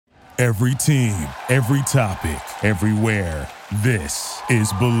Every team, every topic, everywhere. This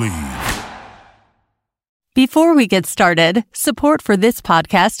is Believe. Before we get started, support for this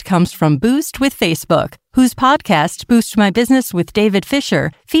podcast comes from Boost with Facebook, whose podcast, Boost My Business with David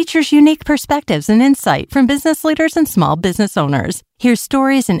Fisher, features unique perspectives and insight from business leaders and small business owners. Hear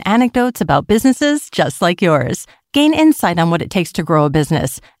stories and anecdotes about businesses just like yours. Gain insight on what it takes to grow a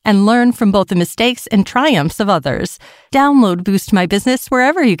business and learn from both the mistakes and triumphs of others. Download Boost My Business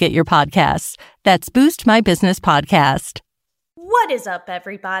wherever you get your podcasts. That's Boost My Business Podcast. What is up,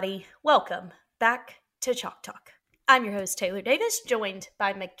 everybody? Welcome back to Chalk Talk. I'm your host, Taylor Davis, joined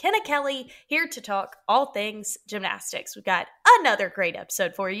by McKenna Kelly, here to talk all things gymnastics. We've got another great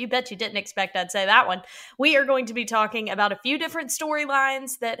episode for you. Bet you didn't expect I'd say that one. We are going to be talking about a few different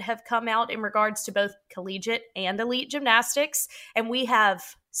storylines that have come out in regards to both collegiate and elite gymnastics, and we have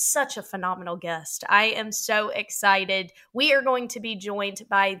such a phenomenal guest. I am so excited. We are going to be joined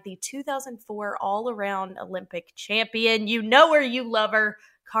by the 2004 all-around Olympic champion. You know her, you love her.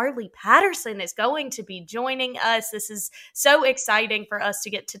 Carly Patterson is going to be joining us. This is so exciting for us to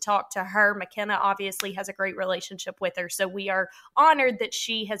get to talk to her. McKenna obviously has a great relationship with her, so we are honored that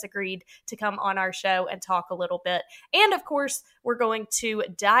she has agreed to come on our show and talk a little bit. And of course, we're going to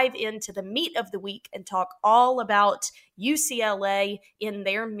dive into the meet of the week and talk all about UCLA in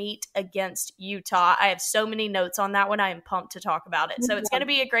their meet against Utah. I have so many notes on that one. I am pumped to talk about it. So it's going to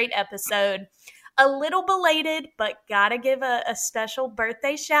be a great episode. A little belated, but gotta give a special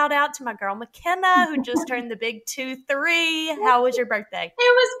birthday shout out to my girl McKenna, who just turned the big 2-3. How was your birthday? It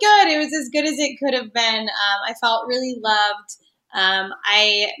was good. It was as good as it could have been. I felt really loved.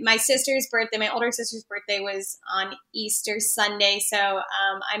 My sister's birthday, my older sister's birthday, was on Easter Sunday, so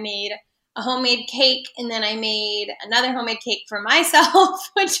I made a homemade cake, and then I made another homemade cake for myself,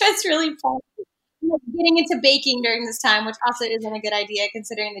 which was really fun. Getting into baking during this time, which also isn't a good idea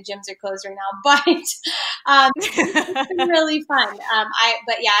considering the gyms are closed right now, but it's been really fun. I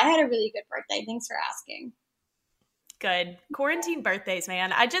had a really good birthday. Thanks for asking. Good. Quarantine birthdays,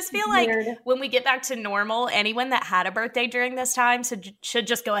 man. I just feel like when we get back to normal, anyone that had a birthday during this time should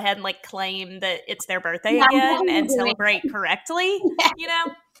just go ahead and claim that it's their birthday again and celebrate correctly, you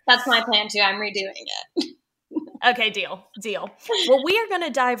know? That's my plan too. I'm redoing it. Okay, deal. Well, we are going to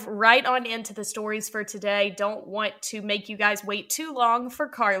dive right on into the stories for today. Don't want to make you guys wait too long for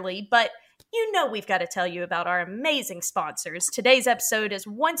Carly, but you know we've got to tell you about our amazing sponsors. Today's episode is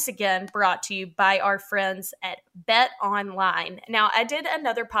once again brought to you by our friends at Bet Online. Now, I did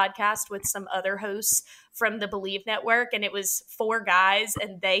another podcast with some other hosts from the Believe Network, and it was 4 guys,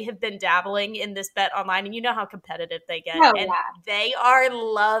 and they have been dabbling in this Bet Online, and you know how competitive they get. Oh, and yeah. They are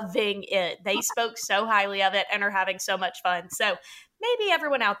loving it. They spoke so highly of it and are having so much fun. So maybe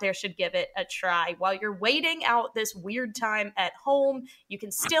everyone out there should give it a try. While you're waiting out this weird time at home, you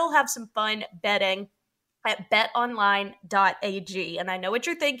can still have some fun betting at betonline.ag. And I know what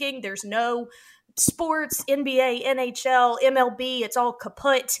you're thinking. There's no sports, NBA, NHL, MLB. It's all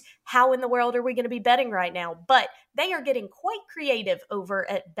kaput. How in the world are we going to be betting right now? But they are getting quite creative over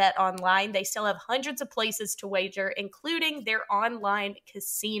at Bet Online. They still have hundreds of places to wager, including their online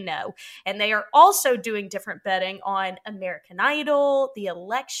casino. And they are also doing different betting on American Idol, the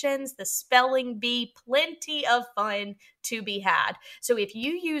elections, the spelling bee, plenty of fun to be had. So if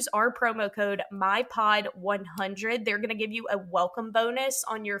you use our promo code MyPod100, they're going to give you a welcome bonus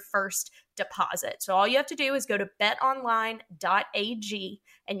on your first deposit. So all you have to do is go to betonline.ag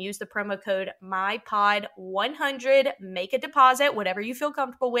and use the promo code MyPod100, make a deposit, whatever you feel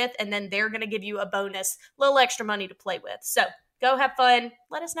comfortable with, and then they're going to give you a bonus, little extra money to play with. So go have fun.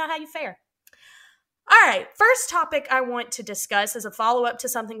 Let us know how you fare. All right, first topic I want to discuss is a follow-up to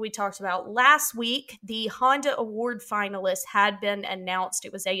something we talked about last week. The Honda Award finalists had been announced.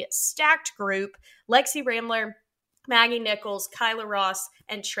 It was a stacked group: Lexi Ramler, Maggie Nichols, Kyla Ross,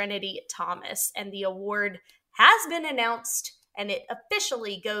 and Trinity Thomas. And the award has been announced, and it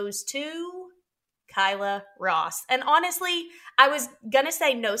officially goes to Kyla Ross. And honestly, I was going to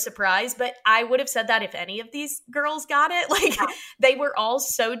say no surprise, but I would have said that if any of these girls got it. They were all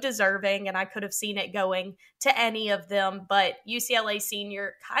so deserving, and I could have seen it going to any of them. But UCLA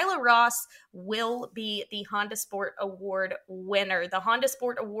senior Kyla Ross will be the Honda Sport Award winner. The Honda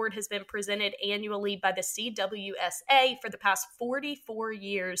Sport Award has been presented annually by the CWSA for the past 44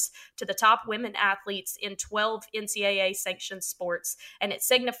 years to the top women athletes in 12 NCAA sanctioned sports. And it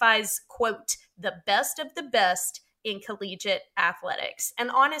signifies, quote, the best of the best in collegiate athletics.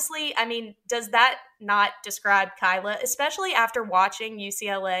 And honestly, I mean, does that not describe Kyla, especially after watching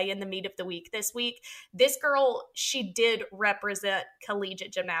UCLA in the meet of the week this week? This girl, she did represent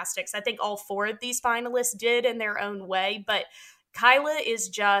collegiate gymnastics. I think all four of these finalists did in their own way, but Kyla is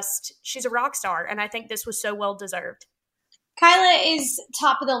just, she's a rock star. And I think this was so well deserved. Kyla is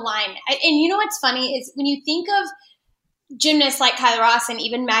top of the line. And you know what's funny is when you think of gymnasts like Kyla Ross and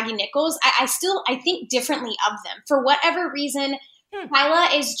even Maggie Nichols, I think differently of them. For whatever reason,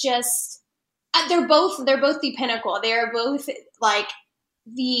 Kyla is just, they're both the pinnacle. They're both like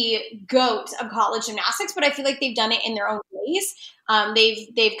the GOAT of college gymnastics, but I feel like they've done it in their own ways.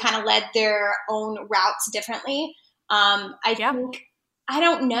 They've kind of led their own routes differently. Think, I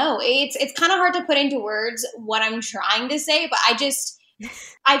don't know. It's kind of hard to put into words what I'm trying to say, but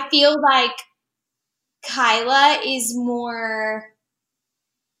I feel like Kyla is more,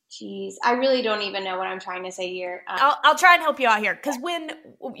 I really don't even know what I'm trying to say here. I'll try and help you out here. Because when,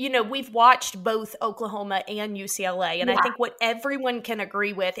 we've watched both Oklahoma and UCLA, and I think what everyone can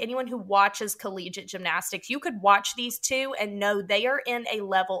agree with, anyone who watches collegiate gymnastics, you could watch these two and know they are in a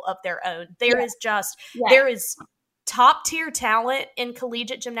level of their own. There is top tier talent in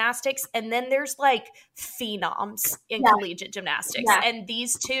collegiate gymnastics, and then there's like phenoms in collegiate gymnastics. And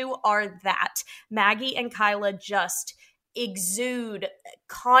these two are that. Maggie and Kyla just exude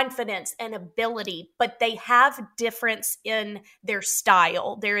confidence and ability, but they have difference in their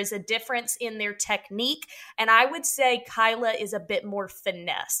style. There is a difference in their technique, and I would say Kyla is a bit more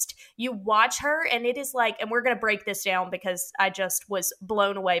finessed. You watch her and it is like, and we're going to break this down because I just was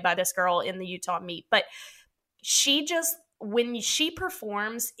blown away by this girl in the Utah meet, but she just, when she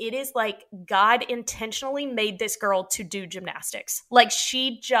performs, it is like God intentionally made this girl to do gymnastics. Like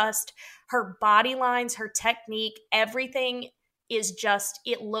she just, her body lines, her technique, everything is just,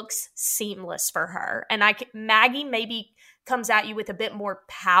 it looks seamless for her. And Maggie maybe comes at you with a bit more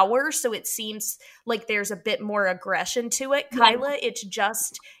power, so it seems like there's a bit more aggression to it. Kyla, it's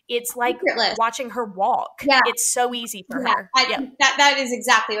like watching her walk. Yeah. It's so easy for her. That is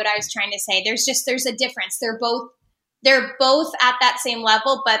exactly what I was trying to say. There's a difference. They're both at that same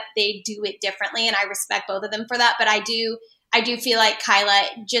level, but they do it differently, and I respect both of them for that. But I do feel like Kyla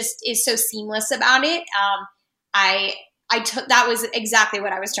just is so seamless about it. That was exactly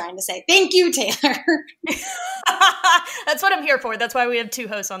what I was trying to say. Thank you, Taylor. That's what I'm here for. That's why we have two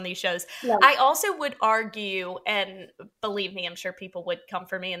hosts on these shows. Yeah. I also would argue, and believe me, I'm sure people would come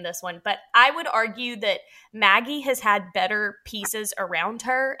for me in this one, but I would argue that Maggie has had better pieces around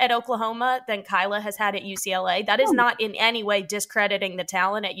her at Oklahoma than Kyla has had at UCLA. That is not in any way discrediting the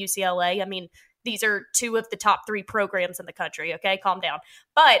talent at UCLA. I mean, these are two of the top 3 programs in the country. Okay, calm down.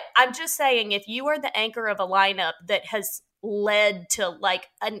 But I'm just saying, if you are the anchor of a lineup that has led to like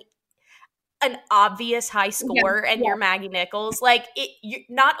an obvious high score and you're Maggie Nichols, like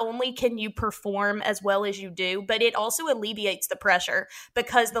not only can you perform as well as you do, but it also alleviates the pressure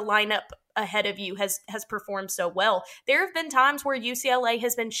because the lineup ahead of you has performed so well. There have been times where UCLA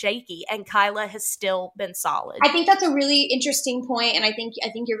has been shaky and Kyla has still been solid. I think that's a really interesting point, and I think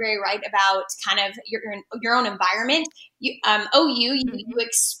you're very right about kind of your own environment. You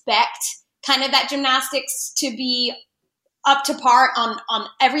expect kind of that gymnastics to be up to par on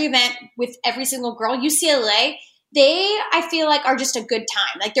every event with every single girl. UCLA, I feel like are just a good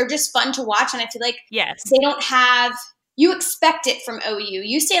time. Like they're just fun to watch, and I feel like they don't have. You expect it from OU.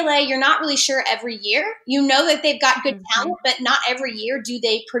 UCLA, you're not really sure every year. You know that they've got good talent, but not every year do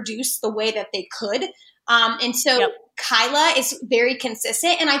they produce the way that they could. And so Kyla is very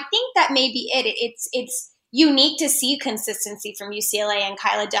consistent, and I think that may be it. It's unique to see consistency from UCLA, and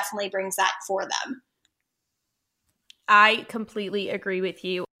Kyla definitely brings that for them. I completely agree with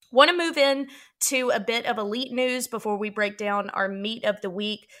you. Want to move in to a bit of elite news before we break down our meet of the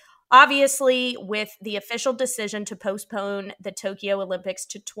week. Obviously, with the official decision to postpone the Tokyo Olympics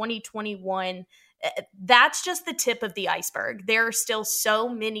to 2021, that's just the tip of the iceberg. There are still so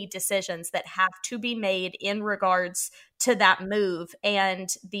many decisions that have to be made in regards to that move.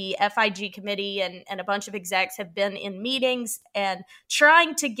 And the FIG committee and a bunch of execs have been in meetings and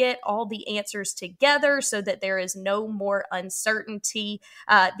trying to get all the answers together so that there is no more uncertainty.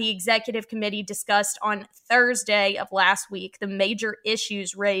 The executive committee discussed on Thursday of last week the major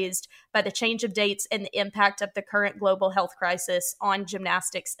issues raised by the change of dates and the impact of the current global health crisis on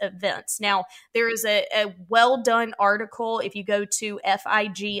gymnastics events. Now, there is a well-done article. If you go to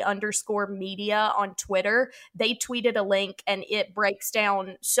FIG_media on Twitter, they tweeted a link and it breaks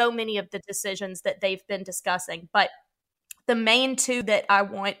down so many of the decisions that they've been discussing. But the main two that I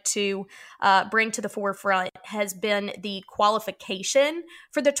want to bring to the forefront has been the qualification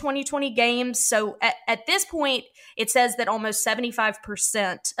for the 2020 games. So at this point, it says that almost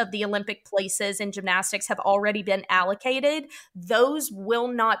 75% of the Olympic places in gymnastics have already been allocated. Those will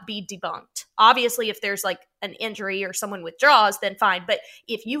not be debunked. Obviously, if there's like an injury or someone withdraws, then fine. But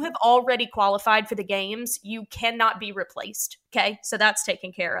if you have already qualified for the games, you cannot be replaced. Okay, so that's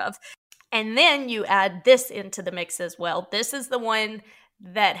taken care of. And then you add this into the mix as well. This is the one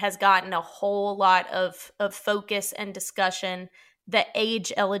that has gotten a whole lot of focus and discussion, the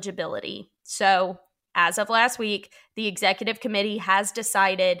age eligibility. So as of last week, the executive committee has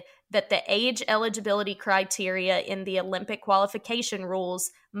decided that the age eligibility criteria in the Olympic qualification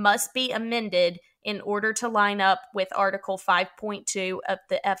rules must be amended in order to line up with Article 5.2 of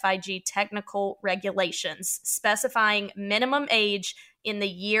the FIG technical regulations, specifying minimum age in the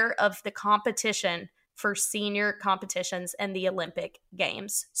year of the competition for senior competitions and the Olympic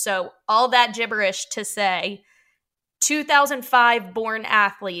Games. So all that gibberish to say 2005 born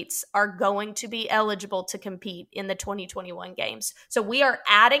athletes are going to be eligible to compete in the 2021 games. So we are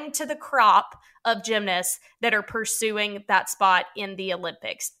adding to the crop of gymnasts that are pursuing that spot in the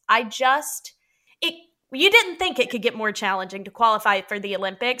Olympics. You didn't think it could get more challenging to qualify for the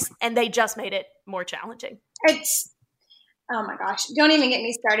Olympics, and they just made it more challenging. Oh my gosh, don't even get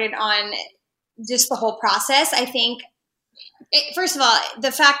me started on just the whole process. I think, first of all,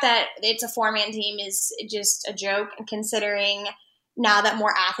 the fact that it's a four-man team is just a joke, considering now that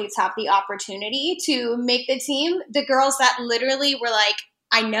more athletes have the opportunity to make the team. The girls that literally were like,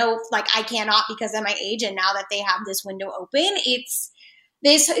 I know, like, I cannot because of my age, and now that they have this window open,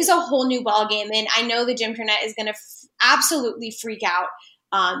 this is a whole new ball game. And I know the Gymternet is going to absolutely freak out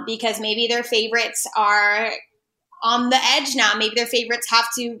because maybe their favorites are on the edge now. Maybe their favorites have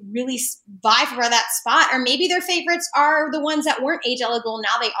to really vie for that spot, or maybe their favorites are the ones that weren't age eligible.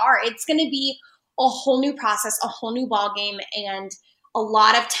 Now they are. It's going to be a whole new process, a whole new ball game, and a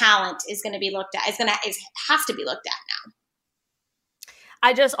lot of talent is going to be looked at. Has to be looked at now.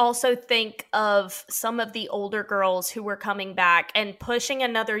 I just also think of some of the older girls who were coming back, and pushing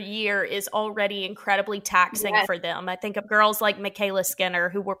another year is already incredibly taxing for them. I think of girls like Michaela Skinner,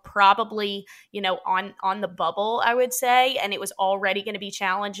 who were probably, on the bubble, I would say, and it was already going to be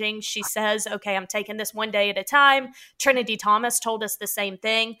challenging. She says, okay, I'm taking this one day at a time. Trinity Thomas told us the same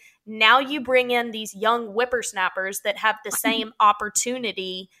thing. Now you bring in these young whippersnappers that have the same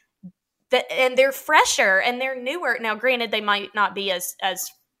opportunity, and they're fresher and they're newer. Now, granted, they might not be as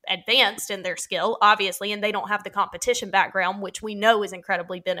advanced in their skill, obviously, and they don't have the competition background, which we know is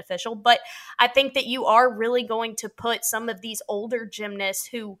incredibly beneficial. But I think that you are really going to put some of these older gymnasts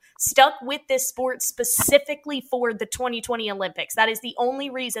who stuck with this sport specifically for the 2020 Olympics. That is the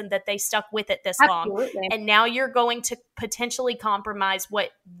only reason that they stuck with it this long. And now you're going to potentially compromise what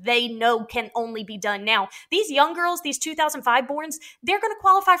they know can only be done now. These young girls, these 2005 borns, they're going to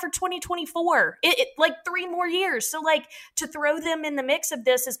qualify for 2024, like 3 more years. So like to throw them in the mix of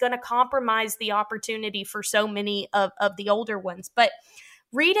this is going to compromise the opportunity for so many of the older ones. But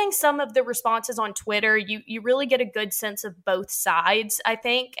reading some of the responses on Twitter, you really get a good sense of both sides, I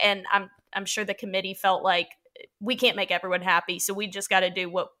think. And I'm sure the committee felt like we can't make everyone happy, so we just got to do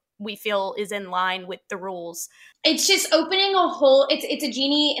what we feel is in line with the rules. It's just opening a whole, it's a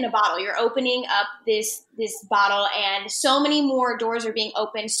genie in a bottle. You're opening up this bottle, and so many more doors are being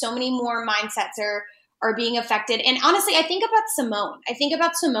opened. So many more mindsets are being affected. And honestly, I think about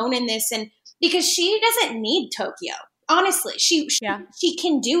Simone. In this, and because she doesn't need Tokyo. Honestly, she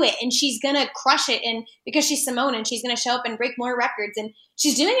can do it, and she's going to crush it. And because she's Simone, and she's going to show up and break more records, and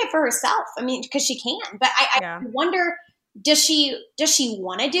she's doing it for herself. I mean, because she can. But I wonder, does she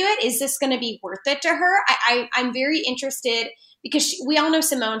want to do it? Is this going to be worth it to her? I'm very interested, because we all know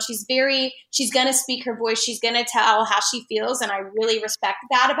Simone. She's going to speak her voice. She's going to tell how she feels. And I really respect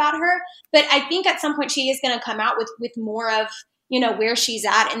that about her. But I think at some point she is going to come out with more of, where she's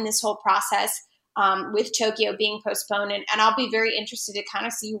at in this whole process with Tokyo being postponed. And I'll be very interested to kind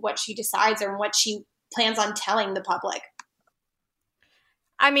of see what she decides or what she plans on telling the public.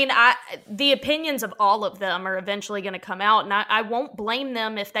 I mean, the opinions of all of them are eventually going to come out, and I won't blame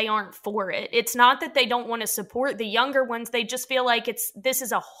them if they aren't for it. It's not that they don't want to support the younger ones. They just feel like this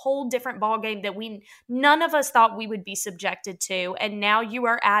is a whole different ballgame that none of us thought we would be subjected to, and now you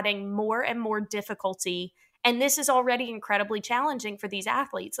are adding more and more difficulty, and this is already incredibly challenging for these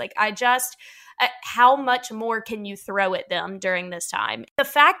athletes. Like, how much more can you throw at them during this time? The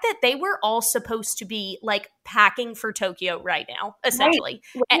fact that they were all supposed to be like packing for Tokyo right now, essentially.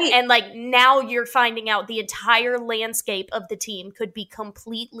 Right. And like now you're finding out the entire landscape of the team could be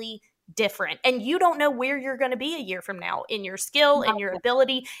completely different. And you don't know where you're going to be a year from now in your skill, in your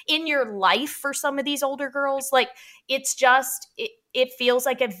ability, in your life for some of these older girls. Like it's just, it feels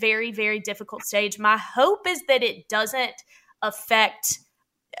like a very, very difficult stage. My hope is that it doesn't affect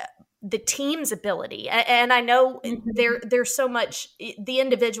the team's ability. And I know there's so much, the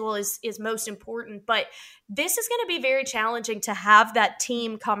individual is most important, but this is going to be very challenging to have that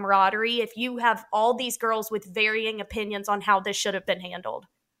team camaraderie if you have all these girls with varying opinions on how this should have been handled.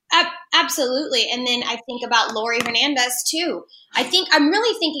 Absolutely. And then I think about Lori Hernandez too. I'm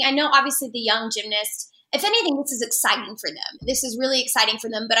really thinking, I know obviously the young gymnasts, if anything, this is exciting for them. This is really exciting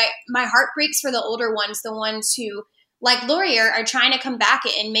for them. But my heart breaks for the older ones, the ones who, like Lori, are trying to come back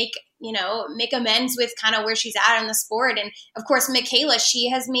and make amends with kind of where she's at in the sport. And of course, Michaela, she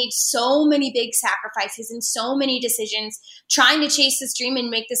has made so many big sacrifices and so many decisions trying to chase this dream and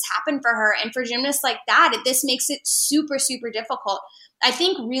make this happen for her. And for gymnasts like that, this makes it super, super difficult. I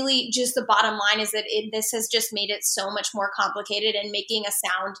think really just the bottom line is that this has just made it so much more complicated and making a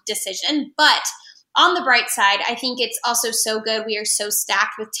sound decision. But on the bright side, I think it's also so good. We are so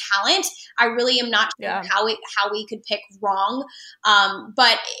stacked with talent. I really am not sure how we could pick wrong.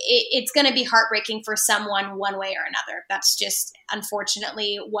 But it's going to be heartbreaking for someone one way or another. That's just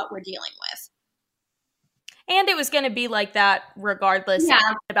unfortunately what we're dealing with. And it was going to be like that regardless. Yeah.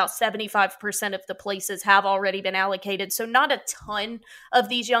 About 75% of the places have already been allocated. So not a ton of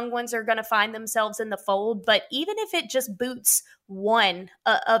these young ones are going to find themselves in the fold. But even if it just boots one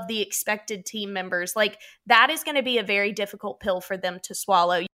of the expected team members, like that is going to be a very difficult pill for them to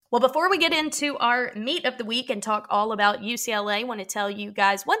swallow. Well, before we get into our meet of the week and talk all about UCLA, I want to tell you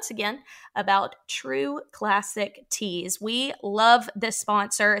guys once again about True Classic Tees. We love this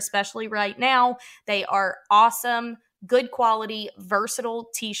sponsor, especially right now. They are awesome, good quality, versatile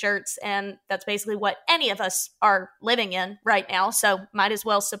t-shirts, and that's basically what any of us are living in right now. So might as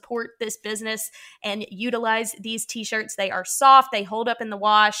well support this business and utilize these t-shirts. They are soft, they hold up in the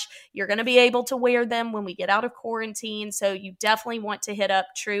wash. You're going to be able to wear them when we get out of quarantine, so you definitely want to hit up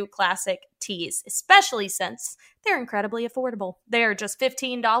True Classic Tees, especially since they're incredibly affordable. They're just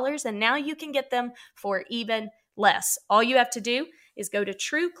 $15, and now you can get them for even less. All you have to do is go to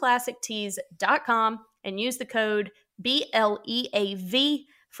trueclassictees.com and use the code BLEAV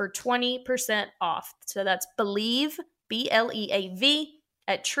for 20% off. So that's Believe, BLEAV,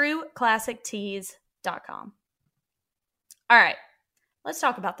 at trueclassictees.com. All right, let's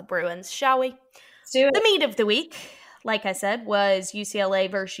talk about the Bruins, shall we? Let's do it. The meet of the week, like I said, was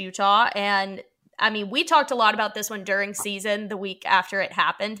UCLA versus Utah. And I mean, we talked a lot about this one during season the week after it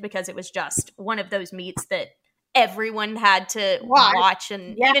happened because it was just one of those meets that everyone had to watch.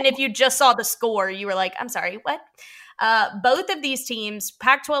 And even if you just saw the score, you were like, I'm sorry, what? Both of these teams,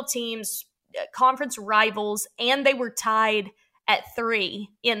 Pac-12 teams, conference rivals, and they were tied at 3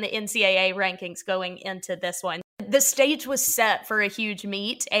 in the NCAA rankings going into this one. The stage was set for a huge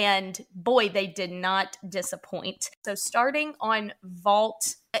meet, and boy, they did not disappoint. So starting on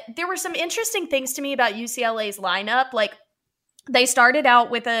vault, there were some interesting things to me about UCLA's lineup. Like, they started out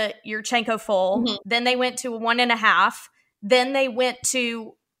with a Yurchenko full, then they went to a 1.5, then they went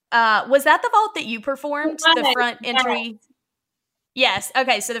to was that the vault that you performed? The front entry? Yes.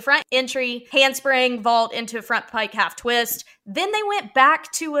 Okay. So the front entry, handspring, vault into a front pike half twist. Then they went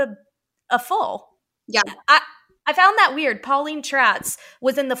back to a full. Yeah. I found that weird. Pauline Tratz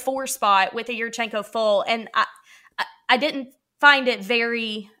was in the 4 spot with a Yurchenko full, and I didn't find it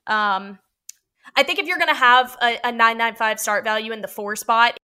very I think if you're going to have a 995 start value in the 4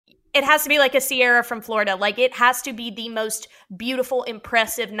 spot, it has to be like a Sierra from Florida. Like, it has to be the most beautiful,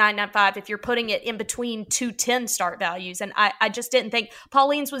 impressive 995 if you're putting it in between 210 start values. And I just didn't think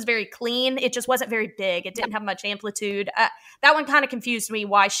Pauline's was very clean. It just wasn't very big. It didn't have much amplitude. That one kind of confused me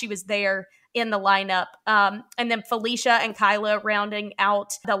why she was there in the lineup. And then Felicia and Kyla rounding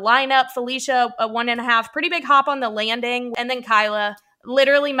out the lineup. Felicia, a 1.5, pretty big hop on the landing. And then Kyla,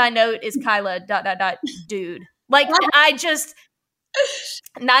 literally my note is Kyla ... dude. Like, I just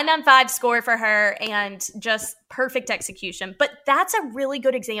 995 score for her and just perfect execution. But that's a really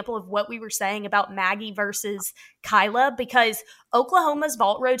good example of what we were saying about Maggie versus Kyla, because Oklahoma's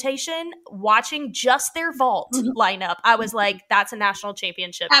vault rotation, watching just their vault lineup, I was like, that's a national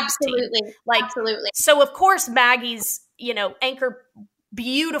championship Absolutely. team. Like, absolutely. So of course Maggie's, anchor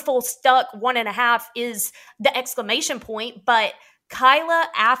beautiful stuck 1.5 is the exclamation point, but Kyla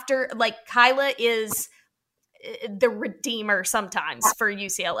is the redeemer sometimes for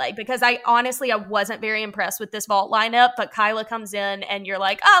UCLA, because I wasn't very impressed with this vault lineup, but Kyla comes in and you're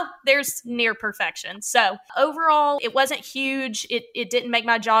like, oh, there's near perfection. So overall, it wasn't huge. It didn't make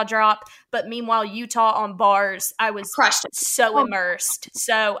my jaw drop, but meanwhile, Utah on bars, I was so immersed.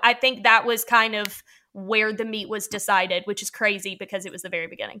 So I think that was kind of where the meet was decided, which is crazy because it was the very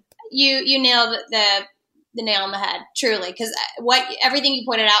beginning. You nailed the nail on the head, truly, because everything you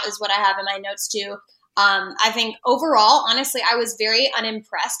pointed out is what I have in my notes too. I think overall, honestly, I was very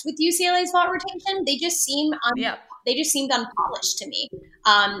unimpressed with UCLA's vault rotation. They just seemed unpolished to me.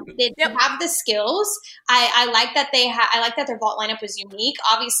 They have the skills. I like that I like that their vault lineup was unique.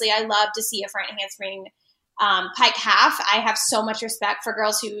 Obviously, I love to see a front handspring pike half. I have so much respect for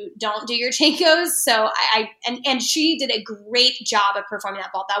girls who don't do Yurchenkos. So and she did a great job of performing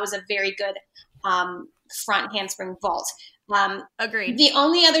that vault. That was a very good front handspring vault. Agreed. The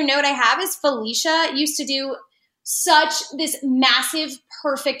only other note I have is Felicia used to do such this massive,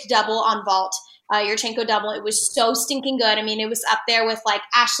 perfect double on vault, Yurchenko double. It was so stinking good. I mean, it was up there with like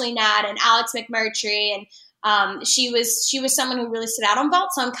Ashley Nadd and Alex McMurtry, and she was someone who really stood out on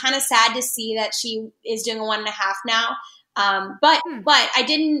vault. So I'm kind of sad to see that she is doing a 1.5 now. But I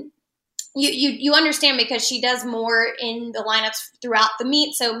didn't. You understand because she does more in the lineups throughout the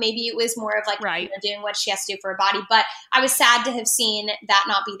meet, so maybe it was more of like doing what she has to do for her body. But I was sad to have seen that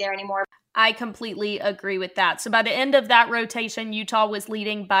not be there anymore. I completely agree with that. So by the end of that rotation, Utah was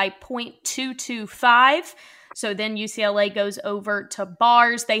leading by 0.225. So then UCLA goes over to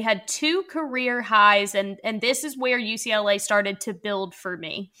bars. They had 2 career highs, and this is where UCLA started to build for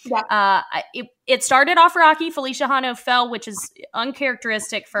me. Yeah. It started off rocky. Felicia Hano fell, which is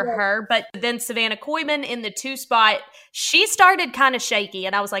uncharacteristic for her. But then Savannah Koyman in the 2 spot, she started kind of shaky.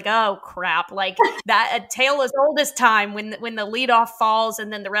 And I was like, oh, crap. Like that a tale as old as time when the leadoff falls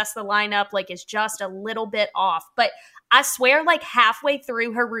and then the rest of the lineup like is just a little bit off. But I swear, like halfway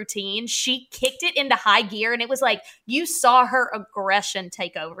through her routine, she kicked it into high gear, and it was like you saw her aggression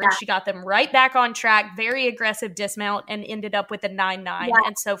take over. Yeah. And she got them right back on track, very aggressive dismount, and ended up with a 9-9. Yeah.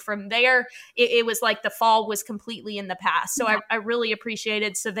 And so from there, it was like the fall was completely in the past. So I really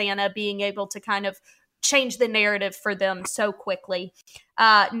appreciated Savannah being able to kind of change the narrative for them so quickly.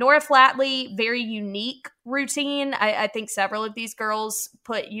 Nora Flatley, very unique routine. I think several of these girls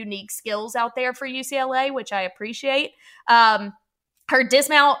put unique skills out there for UCLA, which I appreciate. Her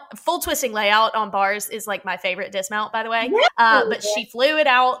dismount, full twisting layout on bars is like my favorite dismount, by the way. But she flew it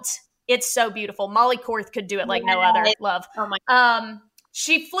out. It's so beautiful. Molly Korth could do it like no other. Love. Oh my.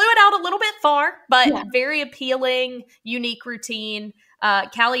 She flew it out a little bit far, but very appealing, unique routine.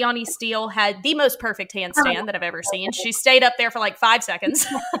 Kaliani Steele had the most perfect handstand that I've ever seen. She stayed up there for like 5 seconds.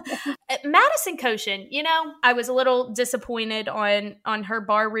 Madison Koshin, I was a little disappointed on her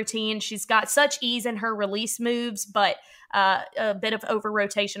bar routine. She's got such ease in her release moves, but a bit of over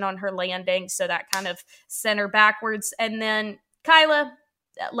rotation on her landing, so that kind of sent her backwards. And then Kyla,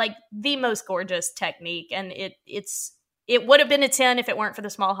 like the most gorgeous technique, and it would have been a 10 if it weren't for the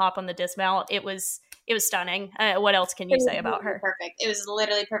small hop on the dismount. It was stunning. What else can you say about her? Perfect. It was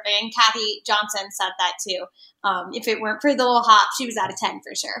literally perfect. And Kathy Johnson said that too. If it weren't for the little hop, she was at a 10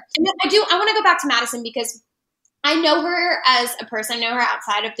 for sure. And I want to go back to Madison because I know her as a person. I know her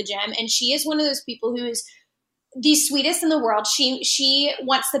outside of the gym, and she is one of those people who is the sweetest in the world. She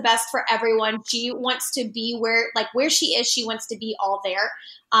wants the best for everyone. She wants to be where she is. She wants to be all there.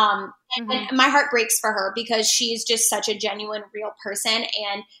 And my heart breaks for her because she's just such a genuine, real person.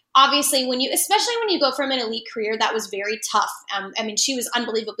 And obviously especially when you go from an elite career, that was very tough. I mean, she was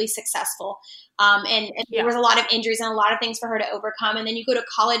unbelievably successful. And there was a lot of injuries and a lot of things for her to overcome. And then you go to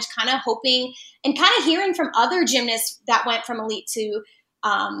college kind of hoping and kind of hearing from other gymnasts that went from elite to,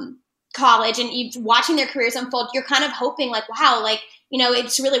 college, and you watching their careers unfold, you're kind of hoping like, wow, like,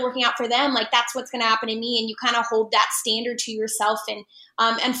 it's really working out for them. Like that's what's going to happen to me. And you kind of hold that standard to yourself. And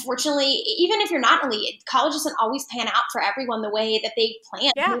unfortunately, even if you're not elite, college doesn't always pan out for everyone the way that they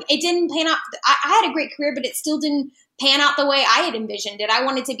planned. Yeah. It didn't pan out. I had a great career, but it still didn't pan out the way I had envisioned it. I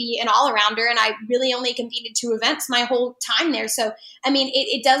wanted to be an all-arounder, and I really only competed 2 events my whole time there. So, I mean,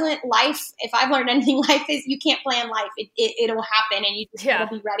 it doesn't, life, if I've learned anything, life is, you can't plan life. It'll happen, and you just gotta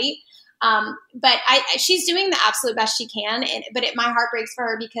be ready. But she's doing the absolute best she can. But my heart breaks for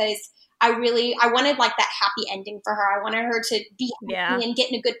her because I wanted like that happy ending for her. I wanted her to be happy and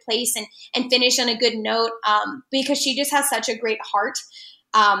get in a good place and finish on a good note, because she just has such a great heart.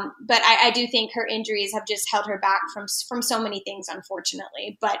 But I do think her injuries have just held her back from so many things,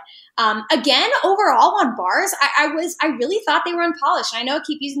 unfortunately. But again, overall on bars, I really thought they were unpolished. I know I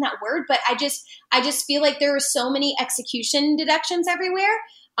keep using that word, but I just feel like there were so many execution deductions everywhere.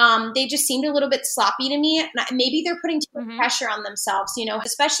 They just seemed a little bit sloppy to me. Maybe they're putting too much pressure on themselves,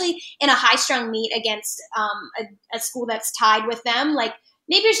 especially in a high-strung meet against a school that's tied with them. Like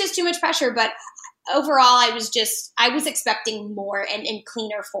maybe it's just too much pressure, but overall, I was expecting more and in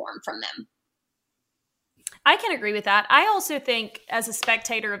cleaner form from them. I can agree with that. I also think as a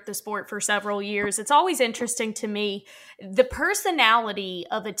spectator of the sport for several years, it's always interesting to me, the personality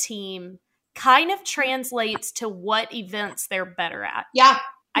of a team kind of translates to what events they're better at. Yeah.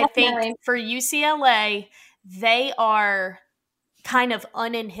 I think for UCLA, they are kind of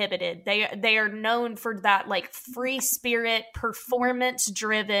uninhibited. They are known for that like free spirit, performance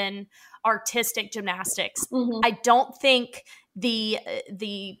driven, artistic gymnastics. Mm-hmm. I don't think the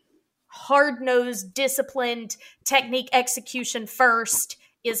hard-nosed, disciplined technique execution first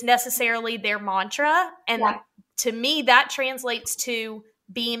is necessarily their mantra. And to me, that translates to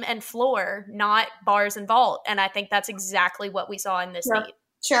beam and floor, not bars and vault. And I think that's exactly what we saw in this meet.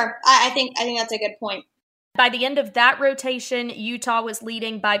 Sure. I think that's a good point. By the end of that rotation, Utah was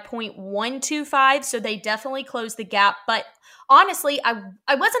leading by 0.125, so they definitely closed the gap. But honestly, I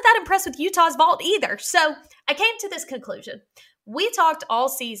wasn't that impressed with Utah's vault either. So I came to this conclusion. We talked all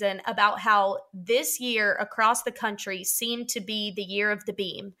season about how this year across the country seemed to be the year of the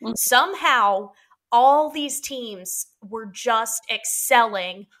beam. Mm-hmm. Somehow, all these teams were just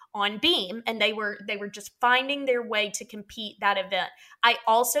excelling on beam, and they were just finding their way to compete that event. I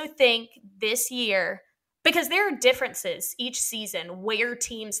also think this year, because there are differences each season where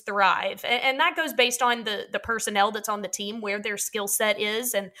teams thrive. And that goes based on the personnel that's on the team, where their skill set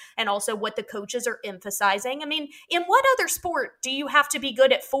is, and also what the coaches are emphasizing. I mean, in what other sport do you have to be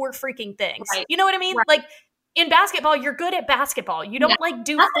good at 4 freaking things? Right. You know what I mean? Right. Like in basketball, you're good at basketball. You don't like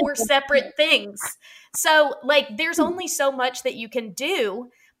do 4 separate things. So like there's only so much that you can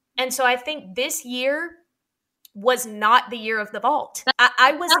do. And so I think this year was not the year of the vault.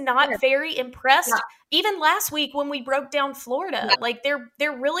 I was not very impressed. Yeah. Even last week when we broke down Florida, like there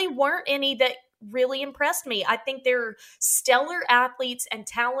really weren't any that really impressed me. I think they're stellar athletes and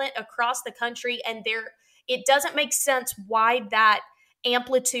talent across the country, and it doesn't make sense why that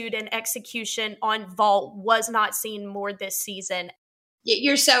amplitude and execution on vault was not seen more this season.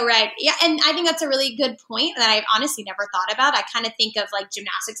 You're so right. Yeah. And I think that's a really good point that I've honestly never thought about. I kind of think of like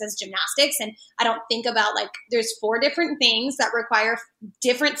gymnastics as gymnastics, and I don't think about like there's 4 different things that require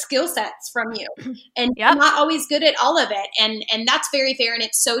different skill sets from you, and you're not always good at all of it. And that's very fair. And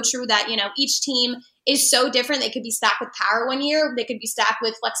it's so true that, you know, each team is so different. They could be stacked with power one year. They could be stacked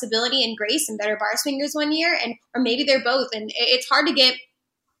with flexibility and grace and better bar swingers one year. Or maybe they're both. And it's hard to get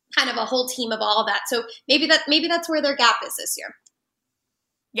kind of a whole team of all of that. So maybe that's where their gap is this year.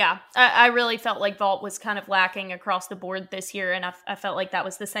 Yeah, I really felt like vault was kind of lacking across the board this year, and I felt like that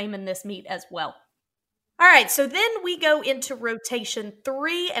was the same in this meet as well. All right, so then we go into rotation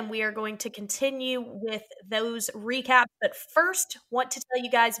 3, and we are going to continue with those recaps. But first, want to tell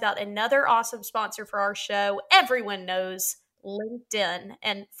you guys about another awesome sponsor for our show. Everyone knows LinkedIn.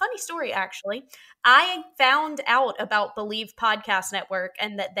 And funny story, actually, I found out about Believe Podcast Network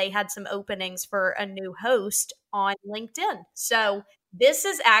and that they had some openings for a new host on LinkedIn. So this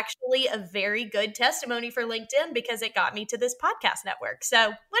is actually a very good testimony for LinkedIn because it got me to this podcast network. So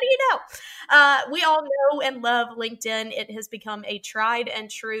what do you know? We all know and love LinkedIn. It has become a tried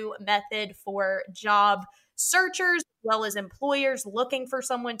and true method for job searchers as well as employers looking for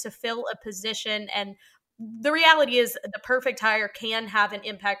someone to fill a position. And the reality is the perfect hire can have an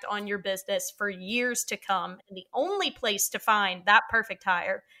impact on your business for years to come. And the only place to find that perfect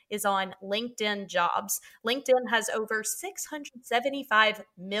hire is on LinkedIn Jobs. LinkedIn has over 675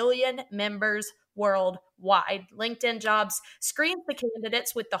 million members worldwide. LinkedIn Jobs screens the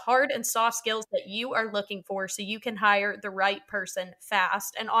candidates with the hard and soft skills that you are looking for so you can hire the right person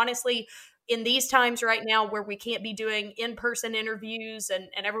fast. And honestly, in these times right now where we can't be doing in-person interviews and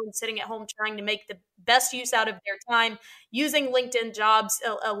everyone's sitting at home trying to make the best use out of their time, using LinkedIn Jobs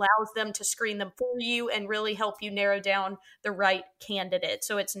allows them to screen them for you and really help you narrow down the right candidate.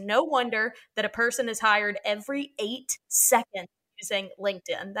 So it's no wonder that a person is hired every 8 seconds using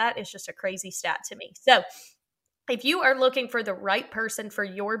LinkedIn. That is just a crazy stat to me. So if you are looking for the right person for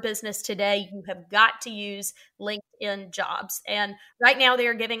your business today, you have got to use LinkedIn Jobs. And right now they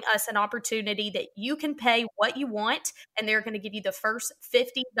are giving us an opportunity that you can pay what you want, and they're going to give you the first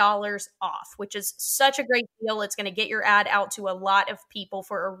 $50 off, which is such a great deal. It's going to get your ad out to a lot of people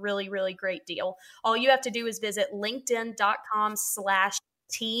for a really, really great deal. All you have to do is visit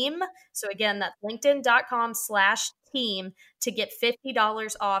linkedin.com/team. So again, that's linkedin.com/team to get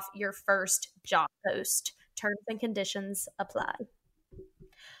 $50 off your first job post. Terms and conditions apply.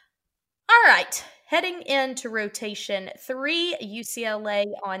 All right, heading into rotation 3, UCLA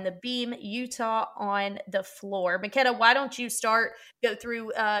on the beam, Utah on the floor. McKenna, why don't you go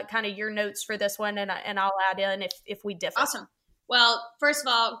through kind of your notes for this one, and I'll add in if we differ. Awesome. Well, first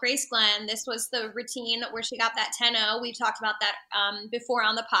of all, Grace Glenn, this was the routine where she got that 10-0. We've talked about that before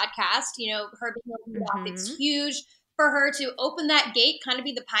on the podcast. You know, her being able to it's huge for her to open that gate, kind of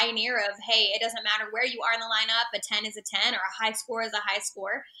be the pioneer of, hey, it doesn't matter where you are in the lineup, a 10 is a 10 or a high score is a high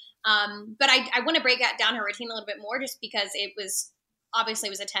score. But I want to break down her routine a little bit more just because it was obviously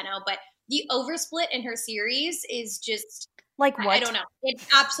it was a 10-0, but the oversplit in her series is just like what? I don't know. It's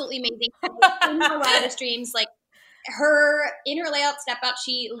absolutely amazing. In her wildest dreams, like in her layout step out,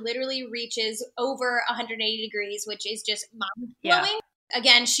 she literally reaches over 180 degrees, which is just mind blowing. Yeah.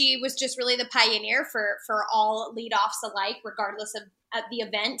 Again, she was just really the pioneer for all leadoffs alike, regardless of the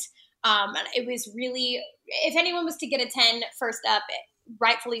event. It was really, if anyone was to get a 10 first up,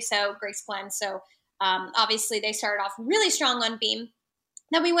 rightfully so, Grace Glenn. So obviously they started off really strong on beam.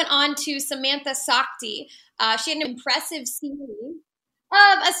 Then we went on to Samantha Sakti. She had an impressive series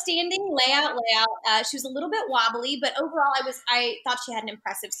of a standing layout. She was a little bit wobbly, but overall I thought she had an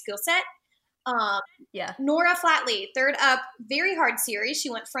impressive skill set. Nora Flatley, third up, very hard series. She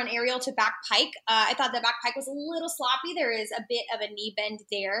went front aerial to back pike. I thought the back pike was a little sloppy. There is a bit of a knee bend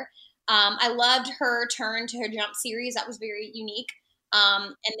there. I loved her turn to her jump series. That was very unique.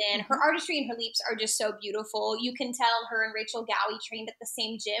 And then her artistry and her leaps are just so beautiful. You can tell her and Rachel Gowie trained at the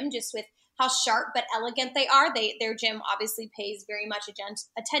same gym just with how sharp but elegant they are. Their gym obviously pays very much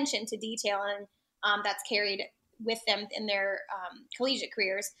attention to detail, and that's carried with them in their collegiate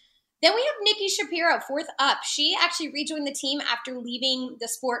careers. Then we have Nikki Shapiro, fourth up. She actually rejoined the team after leaving the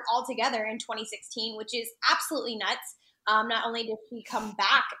sport altogether in 2016, which is absolutely nuts. Not only did she come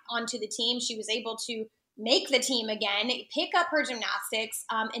back onto the team, she was able to make the team again, pick up her gymnastics,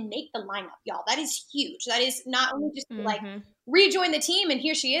 and make the lineup, y'all. That is huge. That is not only just like rejoin the team and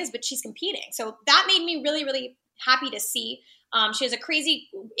here she is, but she's competing. So that made me really, really happy to see. She has a crazy,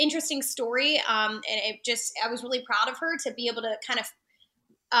 interesting story, and I was really proud of her to be able to kind of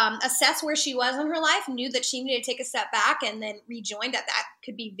assess where she was in her life, knew that she needed to take a step back and then rejoin. That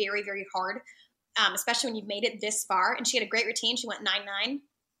could be very, very hard, especially when you've made it this far. And she had a great routine. She went 9-9.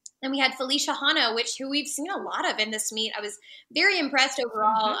 Then we had Felicia Hano, who we've seen a lot of in this meet. I was very impressed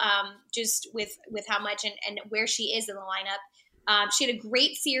overall, just with how much and where she is in the lineup. She had a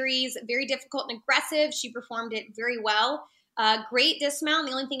great series, very difficult and aggressive. She performed it very well. Great dismount.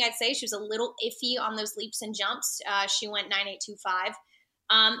 The only thing I'd say, she was a little iffy on those leaps and jumps. She went 9.825.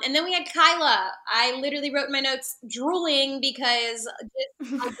 And then we had Kyla. I literally wrote in my notes, drooling, because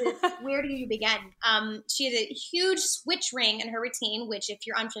where do you begin? She had a huge switch ring in her routine, which if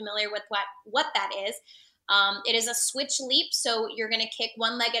you're unfamiliar with what that is, it is a switch leap. So you're going to kick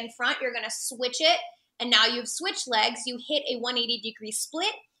one leg in front, you're going to switch it, and now you've switched legs. You hit a 180-degree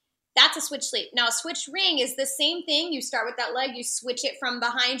split. That's a switch leap. Now, a switch ring is the same thing. You start with that leg, you switch it from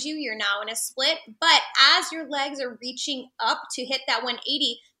behind you, you're now in a split. But as your legs are reaching up to hit that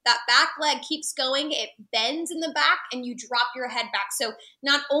 180, that back leg keeps going, it bends in the back, and you drop your head back. So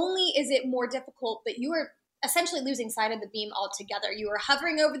not only is it more difficult, but you are essentially losing sight of the beam altogether. You are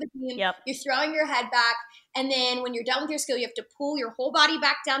hovering over the beam, You're throwing your head back, and then when you're done with your skill, you have to pull your whole body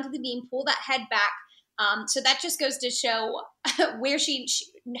back down to the beam, pull that head back. So that just goes to show where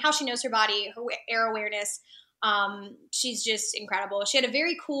how she knows her body, her air awareness. She's just incredible. She had a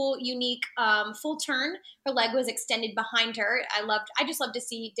very cool, unique full turn. Her leg was extended behind her. I just love to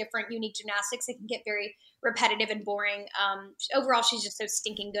see different unique gymnastics. It can get very repetitive and boring. Overall, she's just so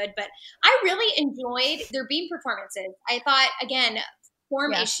stinking good. But I really enjoyed their beam performances. I thought, again,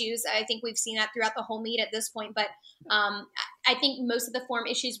 form issues. I think we've seen that throughout the whole meet at this point. But I think most of the form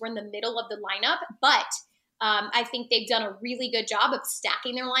issues were in the middle of the lineup. But I think they've done a really good job of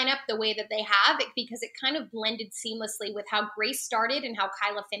stacking their lineup the way that they have, because it kind of blended seamlessly with how Grace started and how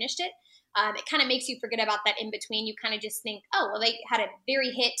Kyla finished it. It kind of makes you forget about that in between. You kind of just think, oh, well, they had a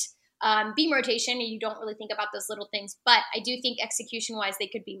very hit beam rotation, and you don't really think about those little things. But I do think execution-wise, they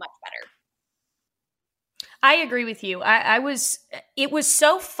could be much better. I agree with you. It was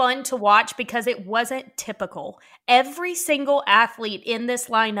so fun to watch because it wasn't typical. Every single athlete in this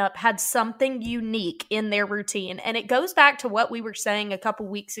lineup had something unique in their routine. And it goes back to what we were saying a couple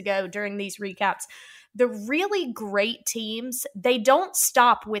weeks ago during these recaps. The really great teams, they don't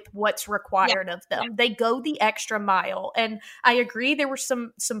stop with what's required of them. They go the extra mile. And I agree there were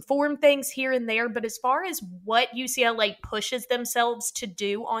some form things here and there, but as far as what UCLA pushes themselves to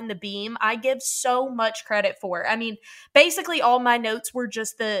do on the beam, I give so much credit for. I mean, basically all my notes were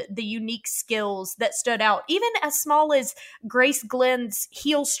just the unique skills that stood out, even as small as Grace Glenn's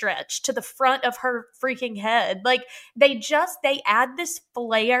heel stretch to the front of her freaking head. Like they add this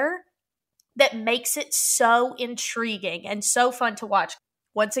flair that makes it so intriguing and so fun to watch.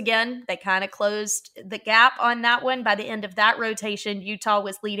 Once again, they kind of closed the gap on that one. By the end of that rotation, Utah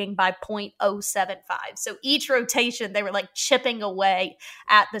was leading by 0.075. So each rotation, they were like chipping away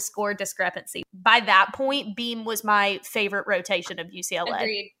at the score discrepancy. By that point, beam was my favorite rotation of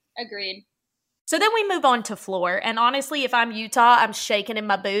UCLA. Agreed. So then we move on to floor. And honestly, if I'm Utah, I'm shaking in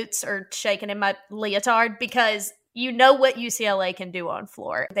my boots or shaking in my leotard, because you know what UCLA can do on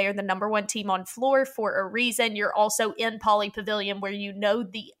floor. They are the number one team on floor for a reason. You're also in Pauley Pavilion where you know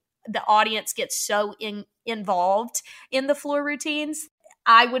the audience gets so involved in the floor routines.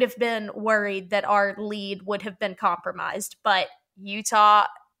 I would have been worried that our lead would have been compromised, but Utah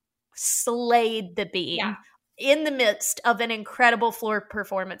slayed the beam in the midst of an incredible floor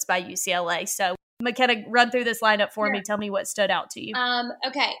performance by UCLA. So McKenna, run through this lineup for me. Tell me what stood out to you.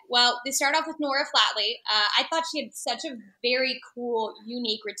 Okay. Well, they start off with Nora Flatley. I thought she had such a very cool,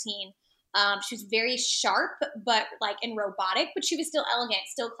 unique routine. She was very sharp, but like and robotic, but she was still elegant,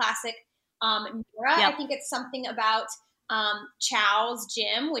 still classic. Nora, I think it's something about Chow's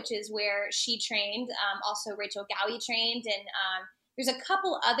gym, which is where she trained. Also, Rachel Gowie trained, and there's a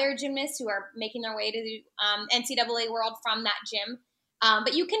couple other gymnasts who are making their way to the NCAA World from that gym.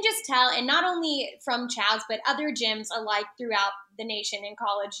 But you can just tell, and not only from Chow's, but other gyms alike throughout the nation in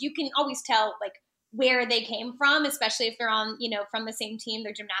college, you can always tell like where they came from, especially if they're on, from the same team.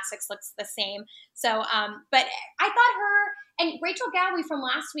 Their gymnastics looks the same. So, but I thought her and Rachel Gowie from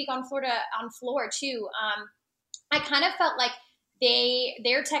last week on floor too. I kind of felt like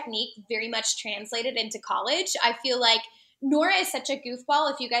their technique very much translated into college. I feel like Nora is such a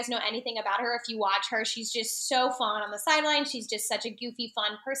goofball. If you guys know anything about her, if you watch her, she's just so fun on the sideline. She's just such a goofy,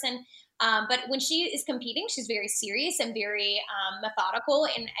 fun person. But when she is competing, she's very serious and very methodical.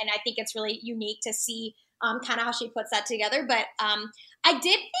 And I think it's really unique to see kind of how she puts that together. But I did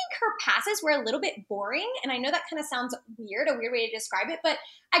think her passes were a little bit boring. And I know that kind of sounds weird, a weird way to describe it. But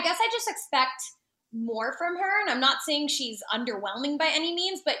I guess I just expect more from her. And I'm not saying she's underwhelming by any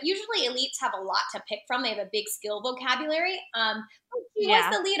means, but usually elites have a lot to pick from. They have a big skill vocabulary. She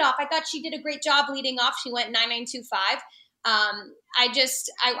was the lead off. I thought she did a great job leading off. She went 9.925.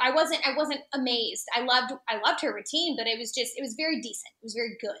 I wasn't amazed. I loved her routine, but it was very decent. It was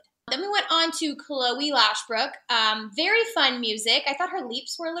very good. Then we went on to Chloe Lashbrook. Very fun music. I thought her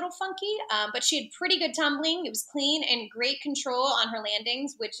leaps were a little funky, but she had pretty good tumbling. It was clean and great control on her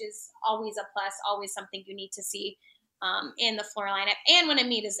landings, which is always a plus, always something you need to see in the floor lineup. And when a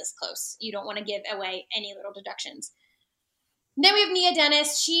meet is this close, you don't want to give away any little deductions. Then we have Nia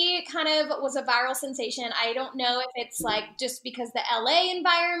Dennis. She kind of was a viral sensation. I don't know if it's like just because the LA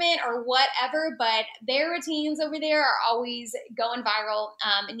environment or whatever, but their routines over there are always going viral.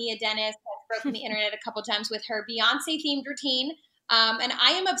 Nia Dennis has broken the internet a couple times with her Beyonce-themed routine. And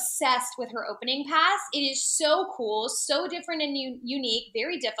I am obsessed with her opening pass. It is so cool, so different and unique,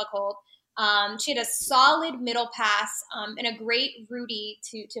 very difficult. She had a solid middle pass and a great Rudy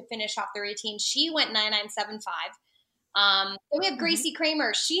to finish off the routine. She went 9.975. Then we have Gracie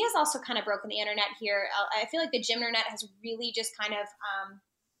Kramer. She has also kind of broken the internet here. I feel like the gym internet has really just kind of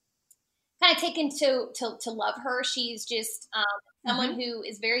taken to love her. She's just someone who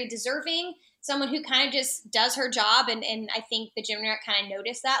is very deserving, someone who kind of just does her job. And I think the gym internet kind of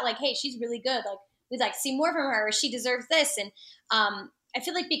noticed that, like, hey, she's really good. Like, we'd like to see more from her. She deserves this. And I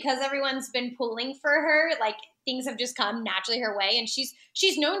feel like because everyone's been pulling for her, like things have just come naturally her way. And she's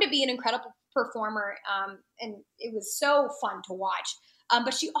known to be an incredible performer, and it was so fun to watch.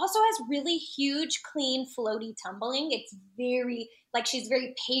 But she also has really huge, clean, floaty tumbling. It's very, like, she's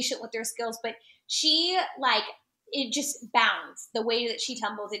very patient with her skills, but she, like, it just bounds the way that she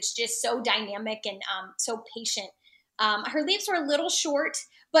tumbles. It's just so dynamic and so patient. Her leaps were a little short,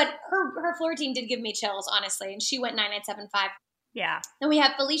 but her floor routine did give me chills, honestly, and she went 9.975. Yeah. Then we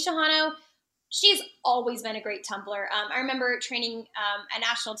have Felicia Hano. She's always been a great tumbler. I remember training at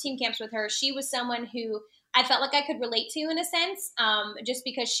national team camps with her. She was someone who I felt like I could relate to in a sense, just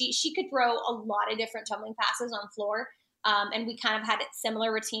because she could throw a lot of different tumbling passes on floor, and we kind of had a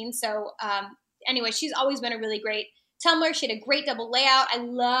similar routine. So anyway, she's always been a really great tumbler. She had a great double layout. I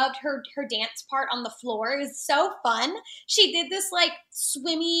loved her dance part on the floor. It was so fun. She did this like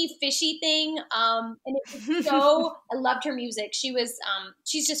swimmy, fishy thing, and it was so. I loved her music.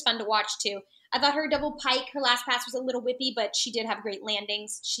 She's just fun to watch too. I thought her double pike, her last pass was a little whippy, but she did have great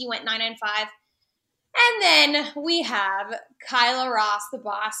landings. She went 9.95. And then we have Kyla Ross, the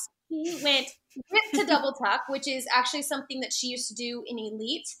boss. She went whip to double tuck, which is actually something that she used to do in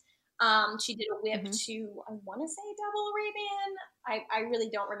elite. She did a whip to, I want to say double Arabian. I really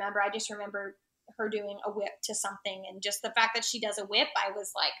don't remember. I just remember her doing a whip to something. And just the fact that she does a whip, I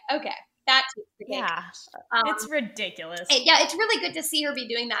was like, okay. That's ridiculous. Yeah, it's ridiculous. It's really good to see her be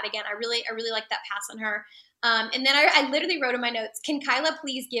doing that again. I really like that pass on her. And then I literally wrote in my notes, can Kyla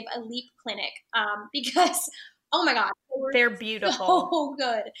please give a leap clinic? Because, oh my God. They're beautiful. So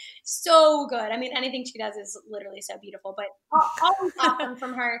good. So good. I mean, anything she does is literally so beautiful, but always awesome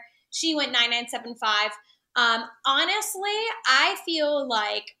from her. She went 9.975. Honestly, I feel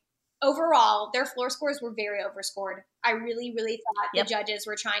like overall, their floor scores were very overscored. I really, really thought Yep. the judges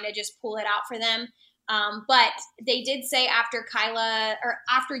were trying to just pull it out for them. But they did say after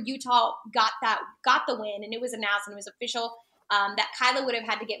Utah got the win, and it was announced and it was official, that Kyla would have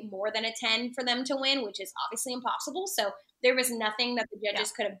had to get more than a 10 for them to win, which is obviously impossible. So there was nothing that the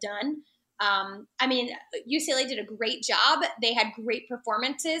judges could have done. I mean, UCLA did a great job. They had great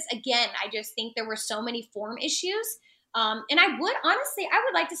performances. Again, I just think there were so many form issues. And I would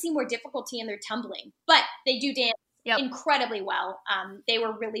like to see more difficulty in their tumbling, but they do dance incredibly well. They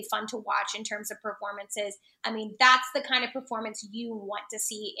were really fun to watch in terms of performances. I mean, that's the kind of performance you want to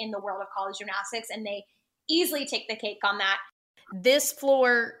see in the world of college gymnastics, and they easily take the cake on that. This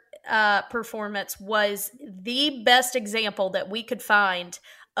floor performance was the best example that we could find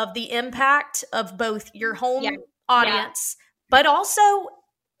of the impact of both your home audience, but also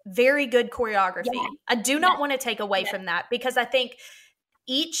very good choreography. Yeah. I do not want to take away from that, because I think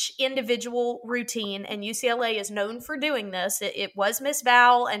each individual routine, and UCLA is known for doing this. It was Miss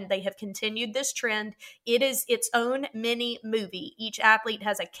Val, and they have continued this trend. It is its own mini movie. Each athlete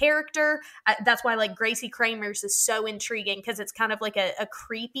has a character. That's why like Gracie Kramer's is so intriguing, because it's kind of like a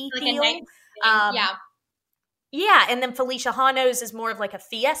creepy feel. Yeah, and then Felicia Hano's is more of like a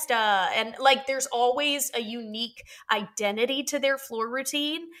fiesta, and like there's always a unique identity to their floor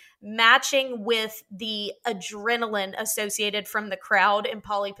routine, matching with the adrenaline associated from the crowd in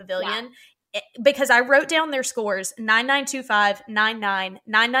Pauley Pavilion. Yeah. Because I wrote down their scores: 9925, 99,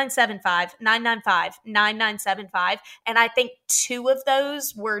 9975, 995, 9975, and I think two of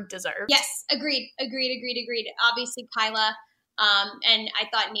those were deserved. Yes, agreed. Obviously, Kyla, and I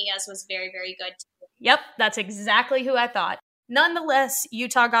thought Nia's was very, very good too. Yep, that's exactly who I thought. Nonetheless,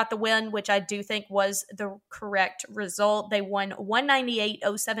 Utah got the win, which I do think was the correct result. They won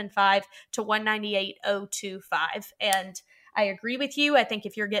 198.075 to 198.025. And I agree with you. I think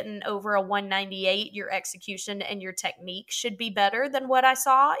if you're getting over a 198, your execution and your technique should be better than what I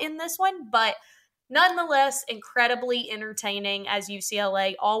saw in this one. But nonetheless, incredibly entertaining, as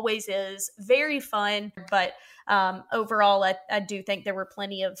UCLA always is. Very fun, but overall, I do think there were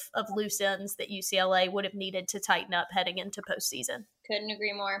plenty of loose ends that UCLA would have needed to tighten up heading into postseason. Couldn't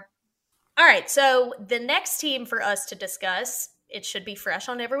agree more. All right, so the next team for us to discuss, it should be fresh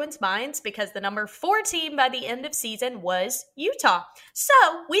on everyone's minds, because the number 4 team by the end of season was Utah. So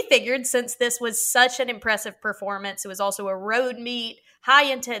we figured, since this was such an impressive performance, it was also a road meet, high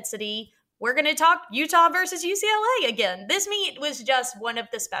intensity, we're going to talk Utah versus UCLA again. This meet was just one of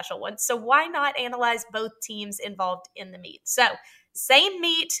the special ones, so why not analyze both teams involved in the meet? So, same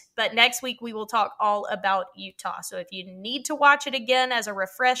meet, but next week we will talk all about Utah. So if you need to watch it again as a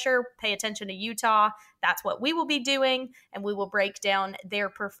refresher, pay attention to Utah. That's what we will be doing, and we will break down their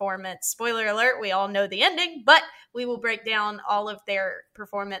performance. Spoiler alert, we all know the ending, but we will break down all of their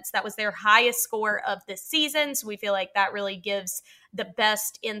performance. That was their highest score of the season, so we feel like that really gives the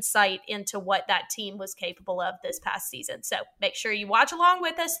best insight into what that team was capable of this past season. So make sure you watch along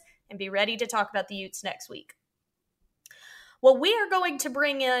with us and be ready to talk about the Utes next week. Well, we are going to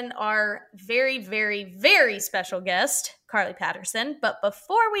bring in our very, very, very special guest, Carly Patterson. But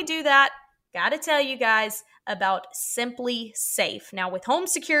before we do that, got to tell you guys about SimpliSafe. Now, with home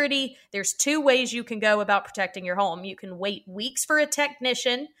security, there's 2 ways you can go about protecting your home. You can wait weeks for a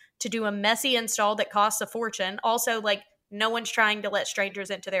technician to do a messy install that costs a fortune. Also, like, no one's trying to let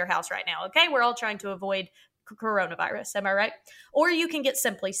strangers into their house right now, okay? We're all trying to avoid coronavirus, am I right? Or you can get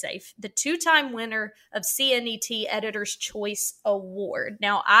SimpliSafe, the 2-time winner of CNET Editor's Choice Award.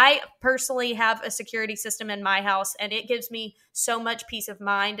 Now, I personally have a security system in my house, and it gives me so much peace of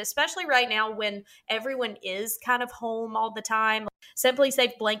mind, especially right now when everyone is kind of home all the time.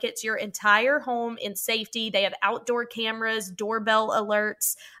 SimpliSafe blankets your entire home in safety. They have outdoor cameras, doorbell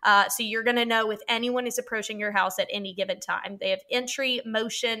alerts, so you're going to know if anyone is approaching your house at any given time. They have entry,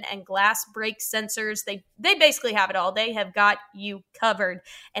 motion, and glass break sensors. They basically have it all. They have got you covered,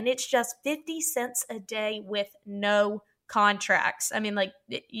 and it's just 50 cents a day with no contracts. I mean, like,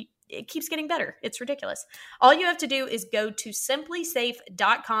 it keeps getting better. It's ridiculous. All you have to do is go to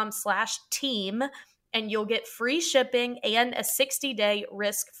simplisafe.com/team, and you'll get free shipping and a 60-day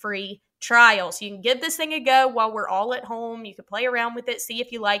risk-free trial. So you can give this thing a go while we're all at home. You can play around with it, see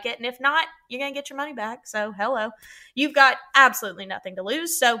if you like it. And if not, you're going to get your money back. So hello. You've got absolutely nothing to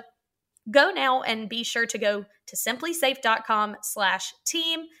lose. So go now and be sure to go to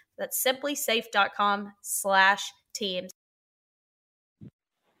simplisafe.com/team. That's simplisafe.com/team.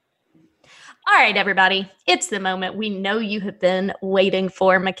 All right, everybody, it's the moment we know you have been waiting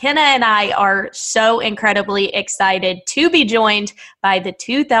for. McKenna and I are so incredibly excited to be joined by the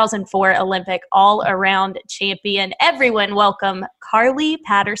 2004 Olympic all-around champion. Everyone welcome Carly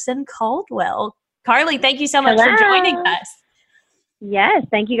Patterson Caldwell. Carly, thank you so much for joining us. Yes,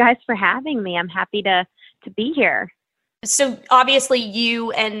 thank you guys for having me. I'm happy to be here. So obviously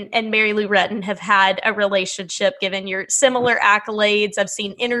you and Mary Lou Retton have had a relationship given your similar accolades. I've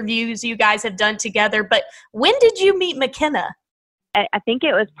seen interviews you guys have done together, but when did you meet McKenna? I think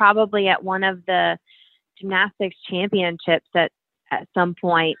it was probably at one of the gymnastics championships at some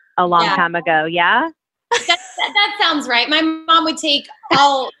point a long time ago. Yeah? That sounds right. My mom would take her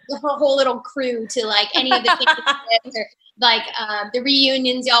whole little crew to like any of the championships or like the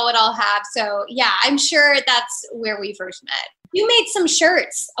reunions y'all would all have. So yeah, I'm sure that's where we first met. You made some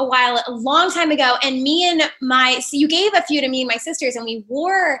shirts a long time ago, and so you gave a few to me and my sisters, and we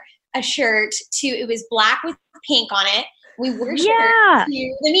wore a shirt it was black with pink on it. We wore shirts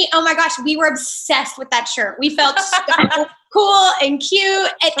oh my gosh, we were obsessed with that shirt. We felt so cool and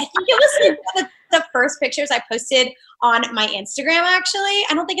cute. I think it was the first pictures I posted on my Instagram, actually.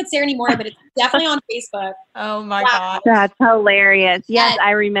 I don't think it's there anymore, but it's definitely on Facebook. Oh my God. That's hilarious. Yes,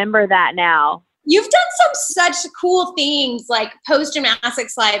 I remember that now. You've done such cool things like post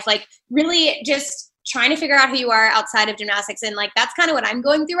gymnastics life, like really just trying to figure out who you are outside of gymnastics. And like, that's kind of what I'm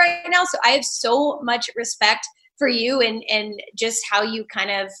going through right now. So I have so much respect for you and just how you kind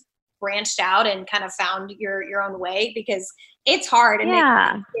of branched out and kind of found your own way, because it's hard and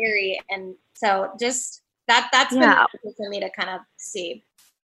it's scary. And so just that's been cool for me to kind of see.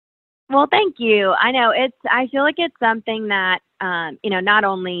 Well, thank you. I know I feel like it's something that, not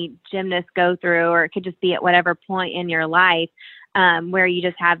only gymnasts go through, or it could just be at whatever point in your life, where you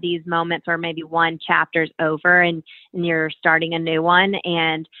just have these moments where maybe one chapter's over and you're starting a new one.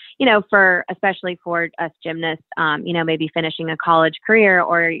 And, especially for us gymnasts, maybe finishing a college career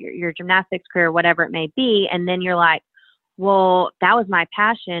or your gymnastics career, whatever it may be. And then you're like, well, that was my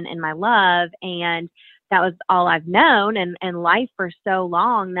passion and my love, and that was all I've known and life for so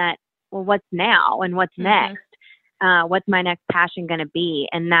long that, well, what's now and what's next? What's my next passion going to be?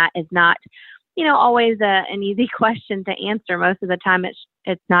 And that is not, always an easy question to answer. Most of the time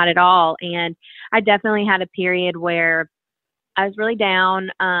it's not at all. And I definitely had a period where I was really down,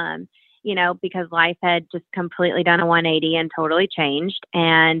 because life had just completely done a 180 and totally changed.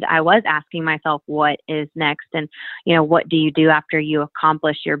 And I was asking myself, what is next? And, what do you do after you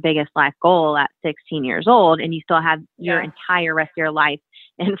accomplish your biggest life goal at 16 years old and you still have your entire rest of your life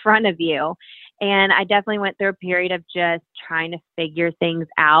in front of you? And I definitely went through a period of just trying to figure things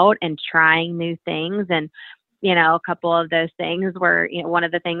out and trying new things. And, a couple of those things were, one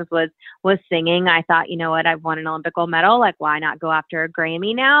of the things was singing. I thought, what, I've won an Olympic gold medal. Like, why not go after a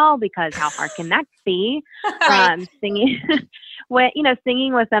Grammy now? Because how hard can that be? Singing,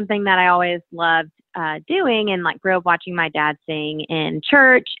 singing was something that I always loved doing, and like grew up watching my dad sing in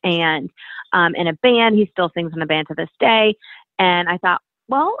church and in a band. He still sings in a band to this day. And I thought,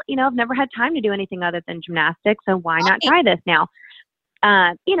 well, I've never had time to do anything other than gymnastics, so why not try this now?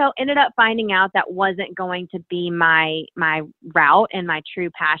 Ended up finding out that wasn't going to be my route and my true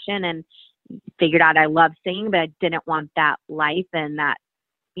passion, and figured out I love singing, but I didn't want that life and that,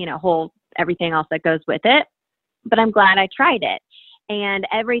 whole everything else that goes with it. But I'm glad I tried it. And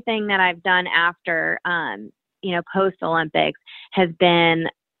everything that I've done after, post Olympics has been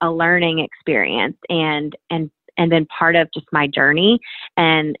a learning experience and been part of just my journey.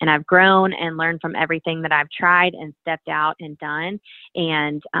 And I've grown and learned from everything that I've tried and stepped out and done.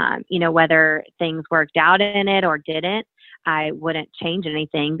 And, whether things worked out in it or didn't, I wouldn't change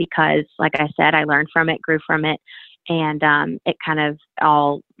anything, because like I said, I learned from it, grew from it. And it kind of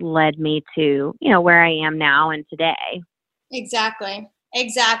all led me to, where I am now and today. Exactly.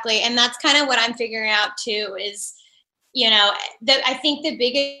 And that's kind of what I'm figuring out too, is, I think the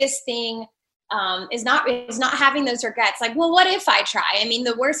biggest thing is not having those regrets. Like, well, what if I try? I mean,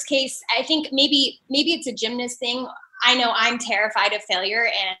 the worst case, I think maybe it's a gymnast thing. I know I'm terrified of failure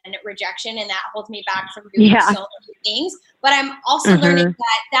and rejection, and that holds me back from doing so many things. But I'm also learning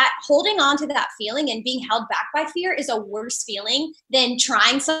that holding on to that feeling and being held back by fear is a worse feeling than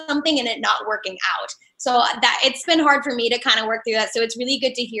trying something and it not working out. So that it's been hard for me to kind of work through that. So it's really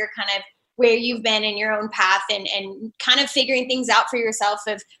good to hear kind of where you've been in your own path and kind of figuring things out for yourself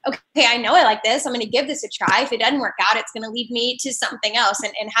of, okay, I know I like this. I'm going to give this a try. If it doesn't work out, it's going to lead me to something else,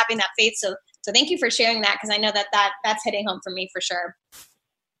 and having that faith. So thank you for sharing that, because I know that's hitting home for me for sure.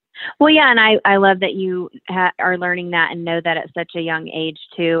 Well, yeah. And I love that you are learning that and know that at such a young age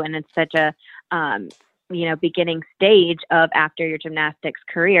too. And it's such a, beginning stage of after your gymnastics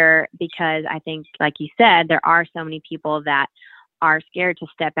career, because I think, like you said, there are so many people that are scared to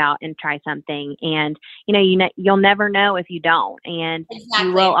step out and try something. And, you'll never know if you don't, and Exactly.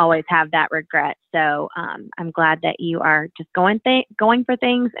 you will always have that regret. So I'm glad that you are just going for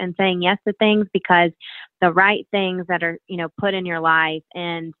things and saying yes to things, because the right things that are, put in your life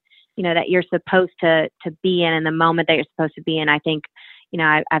and, that you're supposed to be in the moment that you're supposed to be in. I think,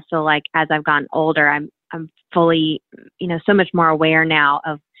 I feel like as I've gotten older, I'm fully, so much more aware now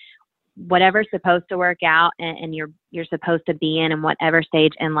of whatever's supposed to work out and you're supposed to be in whatever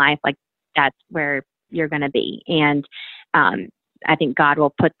stage in life, like that's where you're going to be. And I think God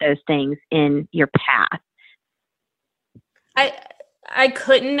will put those things in your path. I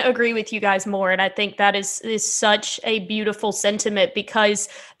couldn't agree with you guys more. And I think that is such a beautiful sentiment, because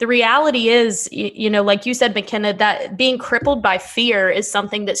the reality is, like you said, McKenna, that being crippled by fear is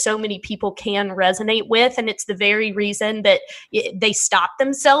something that so many people can resonate with. And it's the very reason that they stop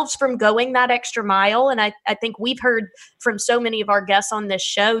themselves from going that extra mile. And I think we've heard from so many of our guests on this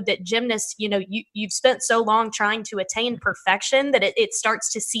show that gymnasts, you've spent so long trying to attain perfection that it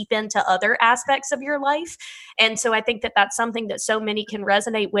starts to seep into other aspects of your life. And so I think that that's something that so many can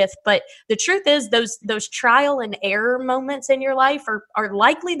resonate with. But the truth is, those trial and error moments in your life are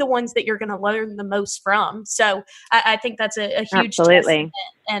likely the ones that you're going to learn the most from. So I think that's a huge Absolutely.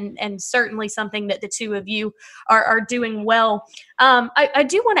 and certainly something that the two of you are doing well. I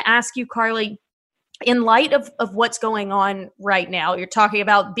do want to ask you, Carly, in light of what's going on right now, you're talking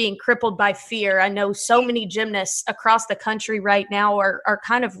about being crippled by fear. I know so many gymnasts across the country right now are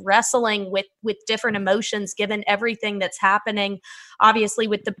kind of wrestling with different emotions, given everything that's happening, obviously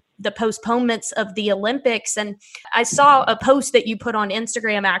with the postponements of the Olympics. And I saw a post that you put on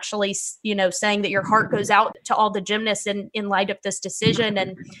Instagram, actually, saying that your heart goes out to all the gymnasts in light of this decision,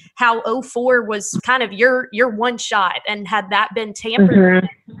 and how 2004 was kind of your one shot. And had that been tampered,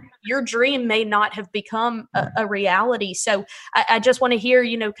 your dream may not have become a reality. So I just want to hear,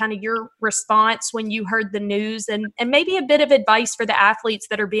 kind of your response when you heard the news, and maybe a bit of advice for the athletes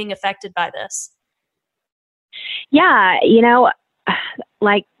that are being affected by this. Yeah.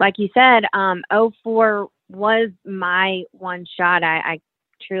 Like you said, 2004 was my one shot. I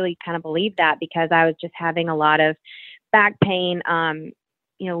truly kind of believe that, because I was just having a lot of back pain,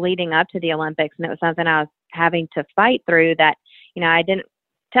 leading up to the Olympics. And it was something I was having to fight through that, I didn't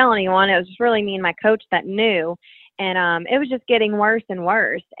tell anyone. It was just really me and my coach that knew. And it was just getting worse and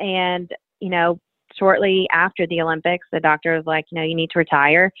worse. And, shortly after the Olympics, the doctor was like, you need to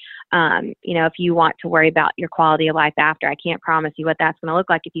retire. If you want to worry about your quality of life after, I can't promise you what that's going to look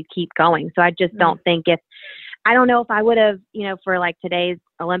like if you keep going. So I just don't think I don't know if I would have, for like today's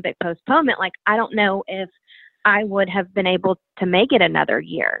Olympic postponement, like, I don't know if I would have been able to make it another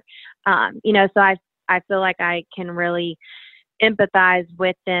year. So I feel like I can really empathize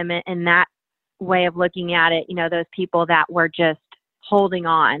with them in that way of looking at it. Those people that were just holding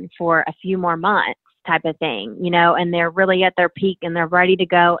on for a few more months type of thing, and they're really at their peak and they're ready to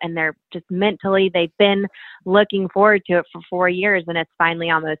go, and they're just mentally, they've been looking forward to it for 4 years, and it's finally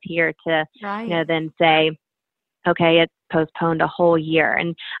almost here to, right. Then say, okay, it's postponed a whole year.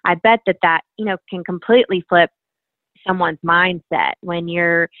 And I bet that, can completely flip someone's mindset when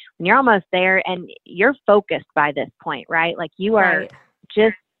you're almost there and you're focused by this point, right? Like you are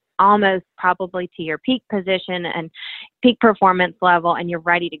just almost probably to your peak position and peak performance level, and you're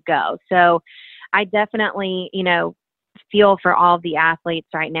ready to go. So I definitely, feel for all of the athletes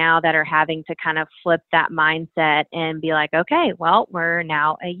right now that are having to kind of flip that mindset and be like, okay, well, we're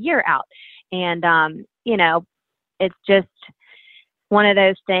now a year out. And, it's just one of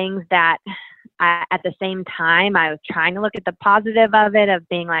those things that at the same time, I was trying to look at the positive of it, of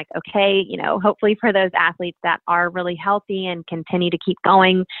being like, okay, hopefully for those athletes that are really healthy and continue to keep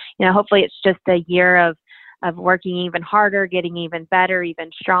going, hopefully it's just a year of working even harder, getting even better, even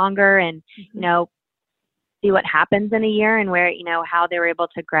stronger, and, see what happens in a year and where, how they were able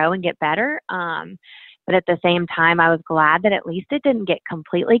to grow and get better. But at the same time, I was glad that at least it didn't get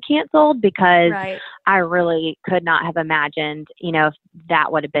completely canceled, because I really could not have imagined, if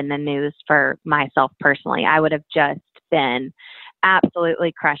that would have been the news for myself personally. I would have just been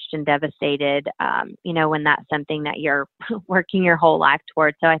absolutely crushed and devastated, when that's something that you're working your whole life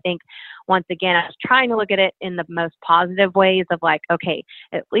towards. So I think, once again, I was trying to look at it in the most positive ways of like, okay,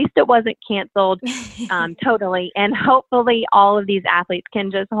 at least it wasn't canceled totally. And hopefully all of these athletes can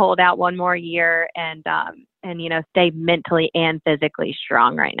just hold out one more year and stay mentally and physically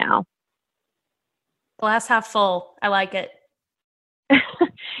strong right now. Glass half full. I like it.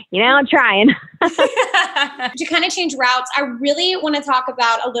 I'm trying. To kind of change routes, I really want to talk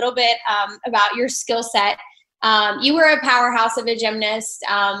about a little bit about your skill set. You were a powerhouse of a gymnast.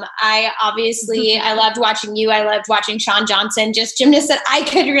 I loved watching you. I loved watching Shawn Johnson, just gymnasts that I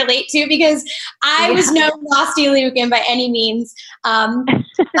could relate to because I was no Losty Lucan by any means.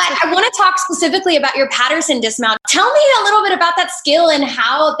 But I want to talk specifically about your Patterson dismount. Tell me a little bit about that skill and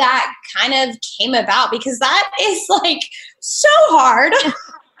how that kind of came about, because that is like so hard.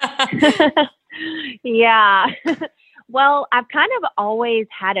 Yeah. Well, I've kind of always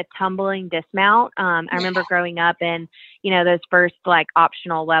had a tumbling dismount. I remember growing up in, those first like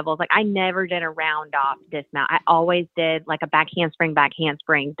optional levels. Like I never did a round off dismount. I always did like a back handspring,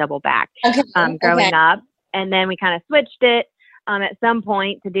 double back growing up. And then we kind of switched it at some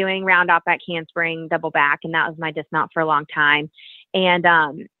point to doing round off back handspring, double back. And that was my dismount for a long time. And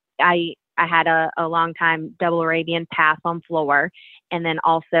I had a long time double Arabian pass on floor. And then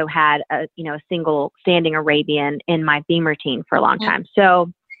also had a single standing Arabian in my beam routine for a long time. So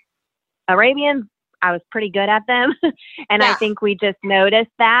Arabians, I was pretty good at them. And I think we just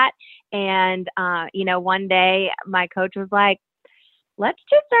noticed that. And, one day my coach was like, let's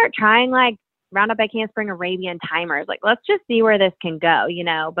just start trying like round up back handspring Arabian timers. Like, let's just see where this can go,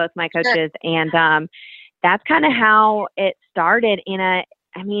 both my coaches. And that's kind of how it started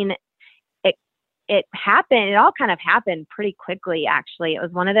it happened. It all kind of happened pretty quickly, actually. It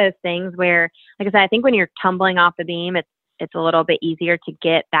was one of those things where, like I said, I think when you're tumbling off the beam, it's a little bit easier to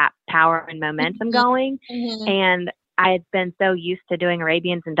get that power and momentum going. Mm-hmm. And I had been so used to doing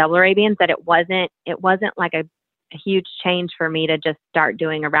Arabians and double Arabians that it wasn't like a huge change for me to just start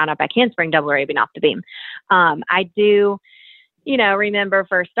doing a round up back handspring double Arabian off the beam. I do, remember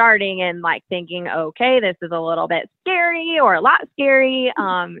first starting and like thinking, okay, this is a little bit scary or a lot scary.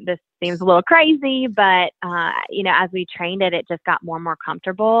 This seems a little crazy, but, as we trained it, it just got more and more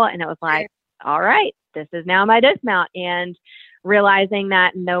comfortable. And it was like, all right, this is now my dismount. And realizing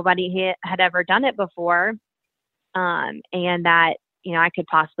that nobody had ever done it before, and that, I could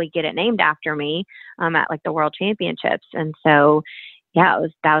possibly get it named after me at like the World Championships. And so, that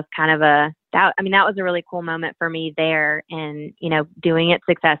was kind of that was a really cool moment for me there, and, doing it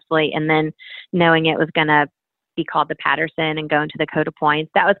successfully and then knowing it was going to be called the Patterson and go into the Code of Points.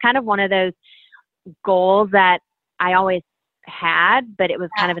 That was kind of one of those goals that I always had, but it was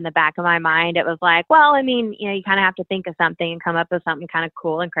kind of in the back of my mind. It was like, well, you kind of have to think of something and come up with something kind of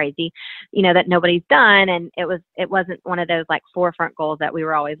cool and crazy, that nobody's done. And it wasn't one of those like forefront goals that we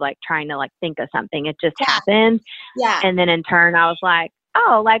were always like trying to like think of something. It just happened. Yeah. And then in turn, I was like,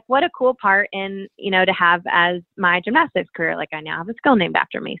 oh, like what a cool part in, to have as my gymnastics career. Like I now have a skill named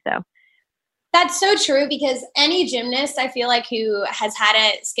after me. So that's so true, because any gymnast I feel like who has had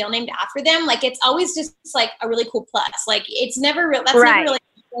a skill named after them, like it's always just like a really cool plus. Like it's never real. That's never really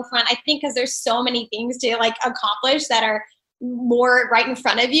forefront. I think because there's so many things to like accomplish that are more right in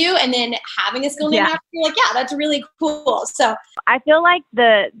front of you, and then having a skill named after you, like, that's really cool. So I feel like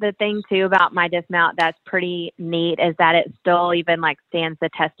the thing too about my dismount that's pretty neat is that it still even like stands the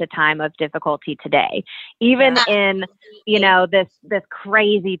test of time of difficulty today, even in, this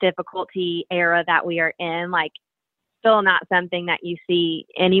crazy difficulty era that we are in, like still not something that you see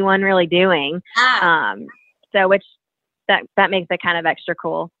anyone really doing. So which that makes it kind of extra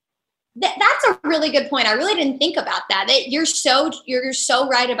cool. That's a really good point. I really didn't think about that. You're so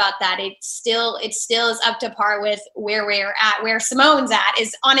right about that. It still is up to par with where we're at, where Simone's at.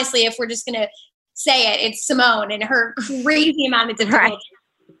 Is honestly, if we're just gonna say it, it's Simone and her crazy amount of difficulty.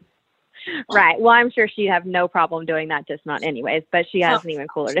 Right. Well, I'm sure she'd have no problem doing that dismount anyways, but she has an even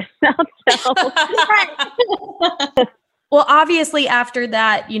cooler dismount. So. Well, obviously after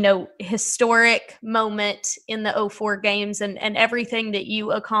that, historic moment in the 2004 games and everything that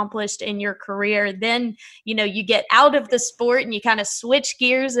you accomplished in your career, then, you get out of the sport and you kind of switch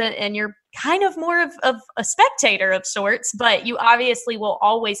gears and you're kind of more of a spectator of sorts, but you obviously will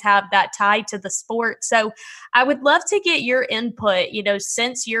always have that tie to the sport. So I would love to get your input,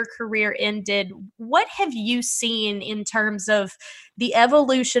 since your career ended, what have you seen in terms of the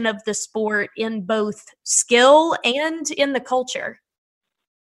evolution of the sport in both skill and in the culture?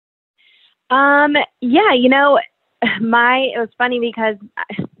 It was funny because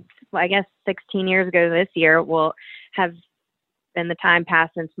I guess 16 years ago this year will have been the time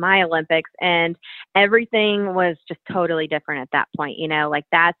passed since my Olympics, and everything was just totally different at that point. Like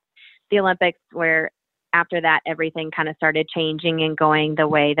that's the Olympics where after that, everything kind of started changing and going the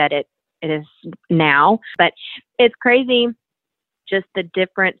way that it is now. But it's crazy just the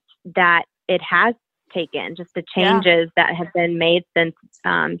difference that it has taken, just the changes that have been made since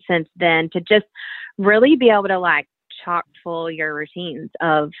then, to just really be able to like chock full your routines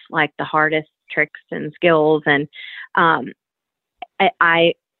of like the hardest tricks and skills. And I'm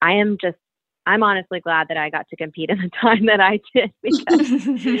honestly glad that I got to compete in the time that I did,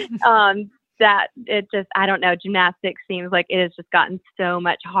 because that it just, I don't know, gymnastics seems like it has just gotten so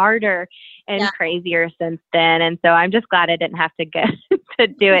much harder and crazier since then. And so I'm just glad I didn't have to get to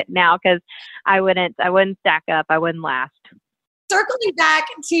do it now, because I wouldn't stack up. I wouldn't last. Circling back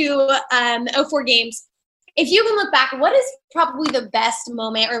to 04 games, if you can look back, what is probably the best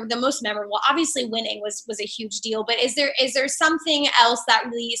moment or the most memorable? Obviously winning was a huge deal, but is there something else that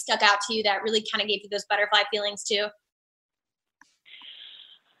really stuck out to you that really kind of gave you those butterfly feelings too?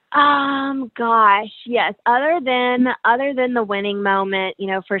 Gosh, yes. Other than the winning moment, you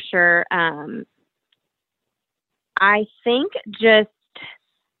know, for sure. I think just,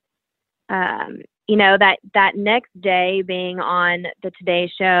 you know, that next day being on the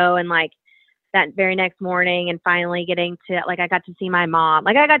Today Show, and like that very next morning, and finally getting to, like, I got to see my mom.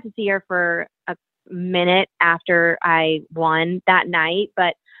 Like, I got to see her for a minute after I won that night,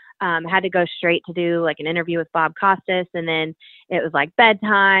 but had to go straight to do like an interview with Bob Costas, and then it was like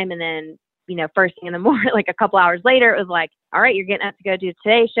bedtime, and then, you know, first thing in the morning, like a couple hours later, it was like, all right, you're getting up to go do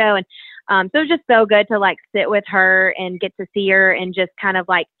Today's Show. And so it was just so good to like sit with her and get to see her and just kind of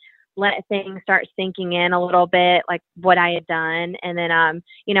like let things start sinking in a little bit, like what I had done. And then,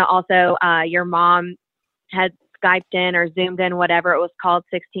 you know, also your mom had Skyped in or Zoomed in, whatever it was called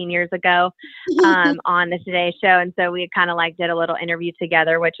 16 years ago, on the Today Show. And so we kind of like did a little interview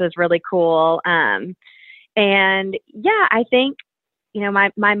together, which was really cool. And yeah, I think, you know,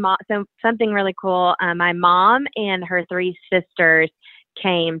 my mom, so something really cool. My mom and her 3 sisters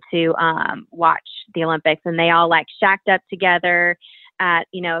came to watch the Olympics, and they all like shacked up together at,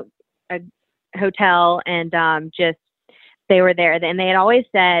 you know, a hotel, and just, they were there. And they had always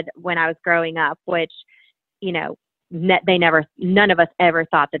said when I was growing up, which, you know, none of us ever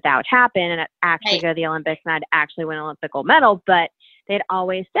thought that would happen and I'd actually go to the Olympics and I'd actually win an Olympic gold medal. But they'd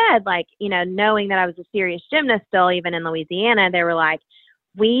always said, like, you know, knowing that I was a serious gymnast still, even in Louisiana, they were like,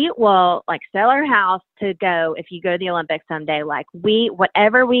 we will like sell our house to go if you go to the Olympics someday. Like,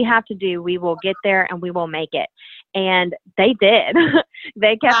 whatever we have to do, we will get there and we will make it. And they did.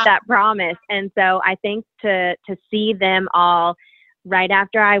 They kept that promise. And so I think to see them all right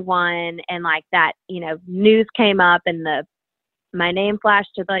after I won, and like that, you know, news came up and my name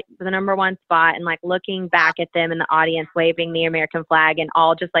flashed to like the number 1 spot, and like looking back at them in the audience waving the American flag and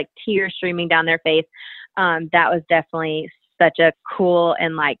all just like tears streaming down their face. That was definitely such a cool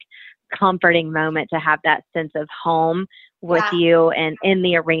and like comforting moment to have that sense of home with you and in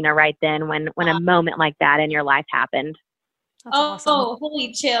the arena right then when a moment like that in your life happened. That's awesome. Oh,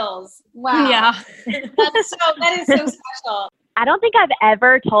 holy chills. Wow. Yeah. That is so special. I don't think I've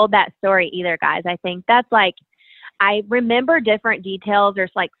ever told that story either, guys. I think that's like, I remember different details.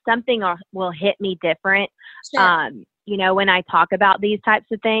 There's like something will hit me different, you know, when I talk about these types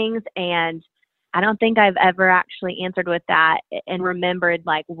of things. And I don't think I've ever actually answered with that and remembered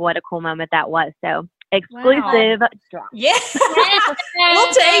like what a cool moment that was. So exclusive drop. Yeah.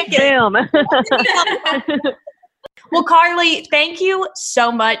 We'll take it. Boom. Well, Carly, thank you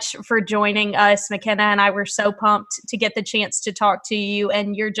so much for joining us. McKenna and I were so pumped to get the chance to talk to you.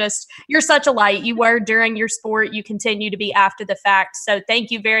 And you're such a light. You were during your sport. You continue to be after the fact. So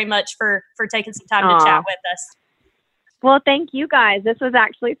thank you very much for taking some time to chat with us. Well, thank you guys. This was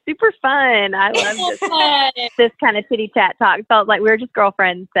actually super fun. I love this kind of chitty chat talk. It felt like we were just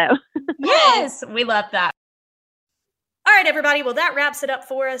girlfriends. So yes, we love that. All right, everybody. Well, that wraps it up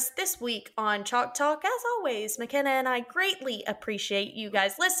for us this week on Chalk Talk. As always, McKenna and I greatly appreciate you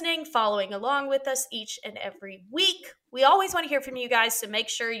guys listening, following along with us each and every week. We always want to hear from you guys, so make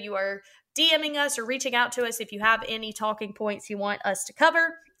sure you are DMing us or reaching out to us if you have any talking points you want us to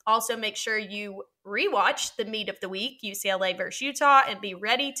cover. Also, make sure you rewatch the meet of the week, UCLA versus Utah, and be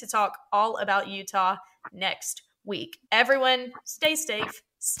ready to talk all about Utah next week. Everyone, stay safe,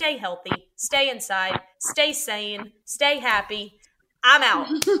 stay healthy, stay inside, stay sane, stay happy. I'm out.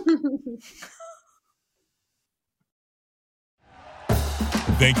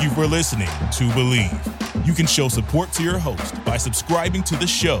 Thank you for listening to Believe. You can show support to your host by subscribing to the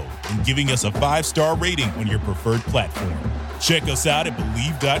show and giving us a 5-star rating on your preferred platform. Check us out at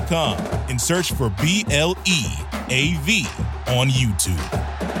Believe.com and search for BLEAV on YouTube.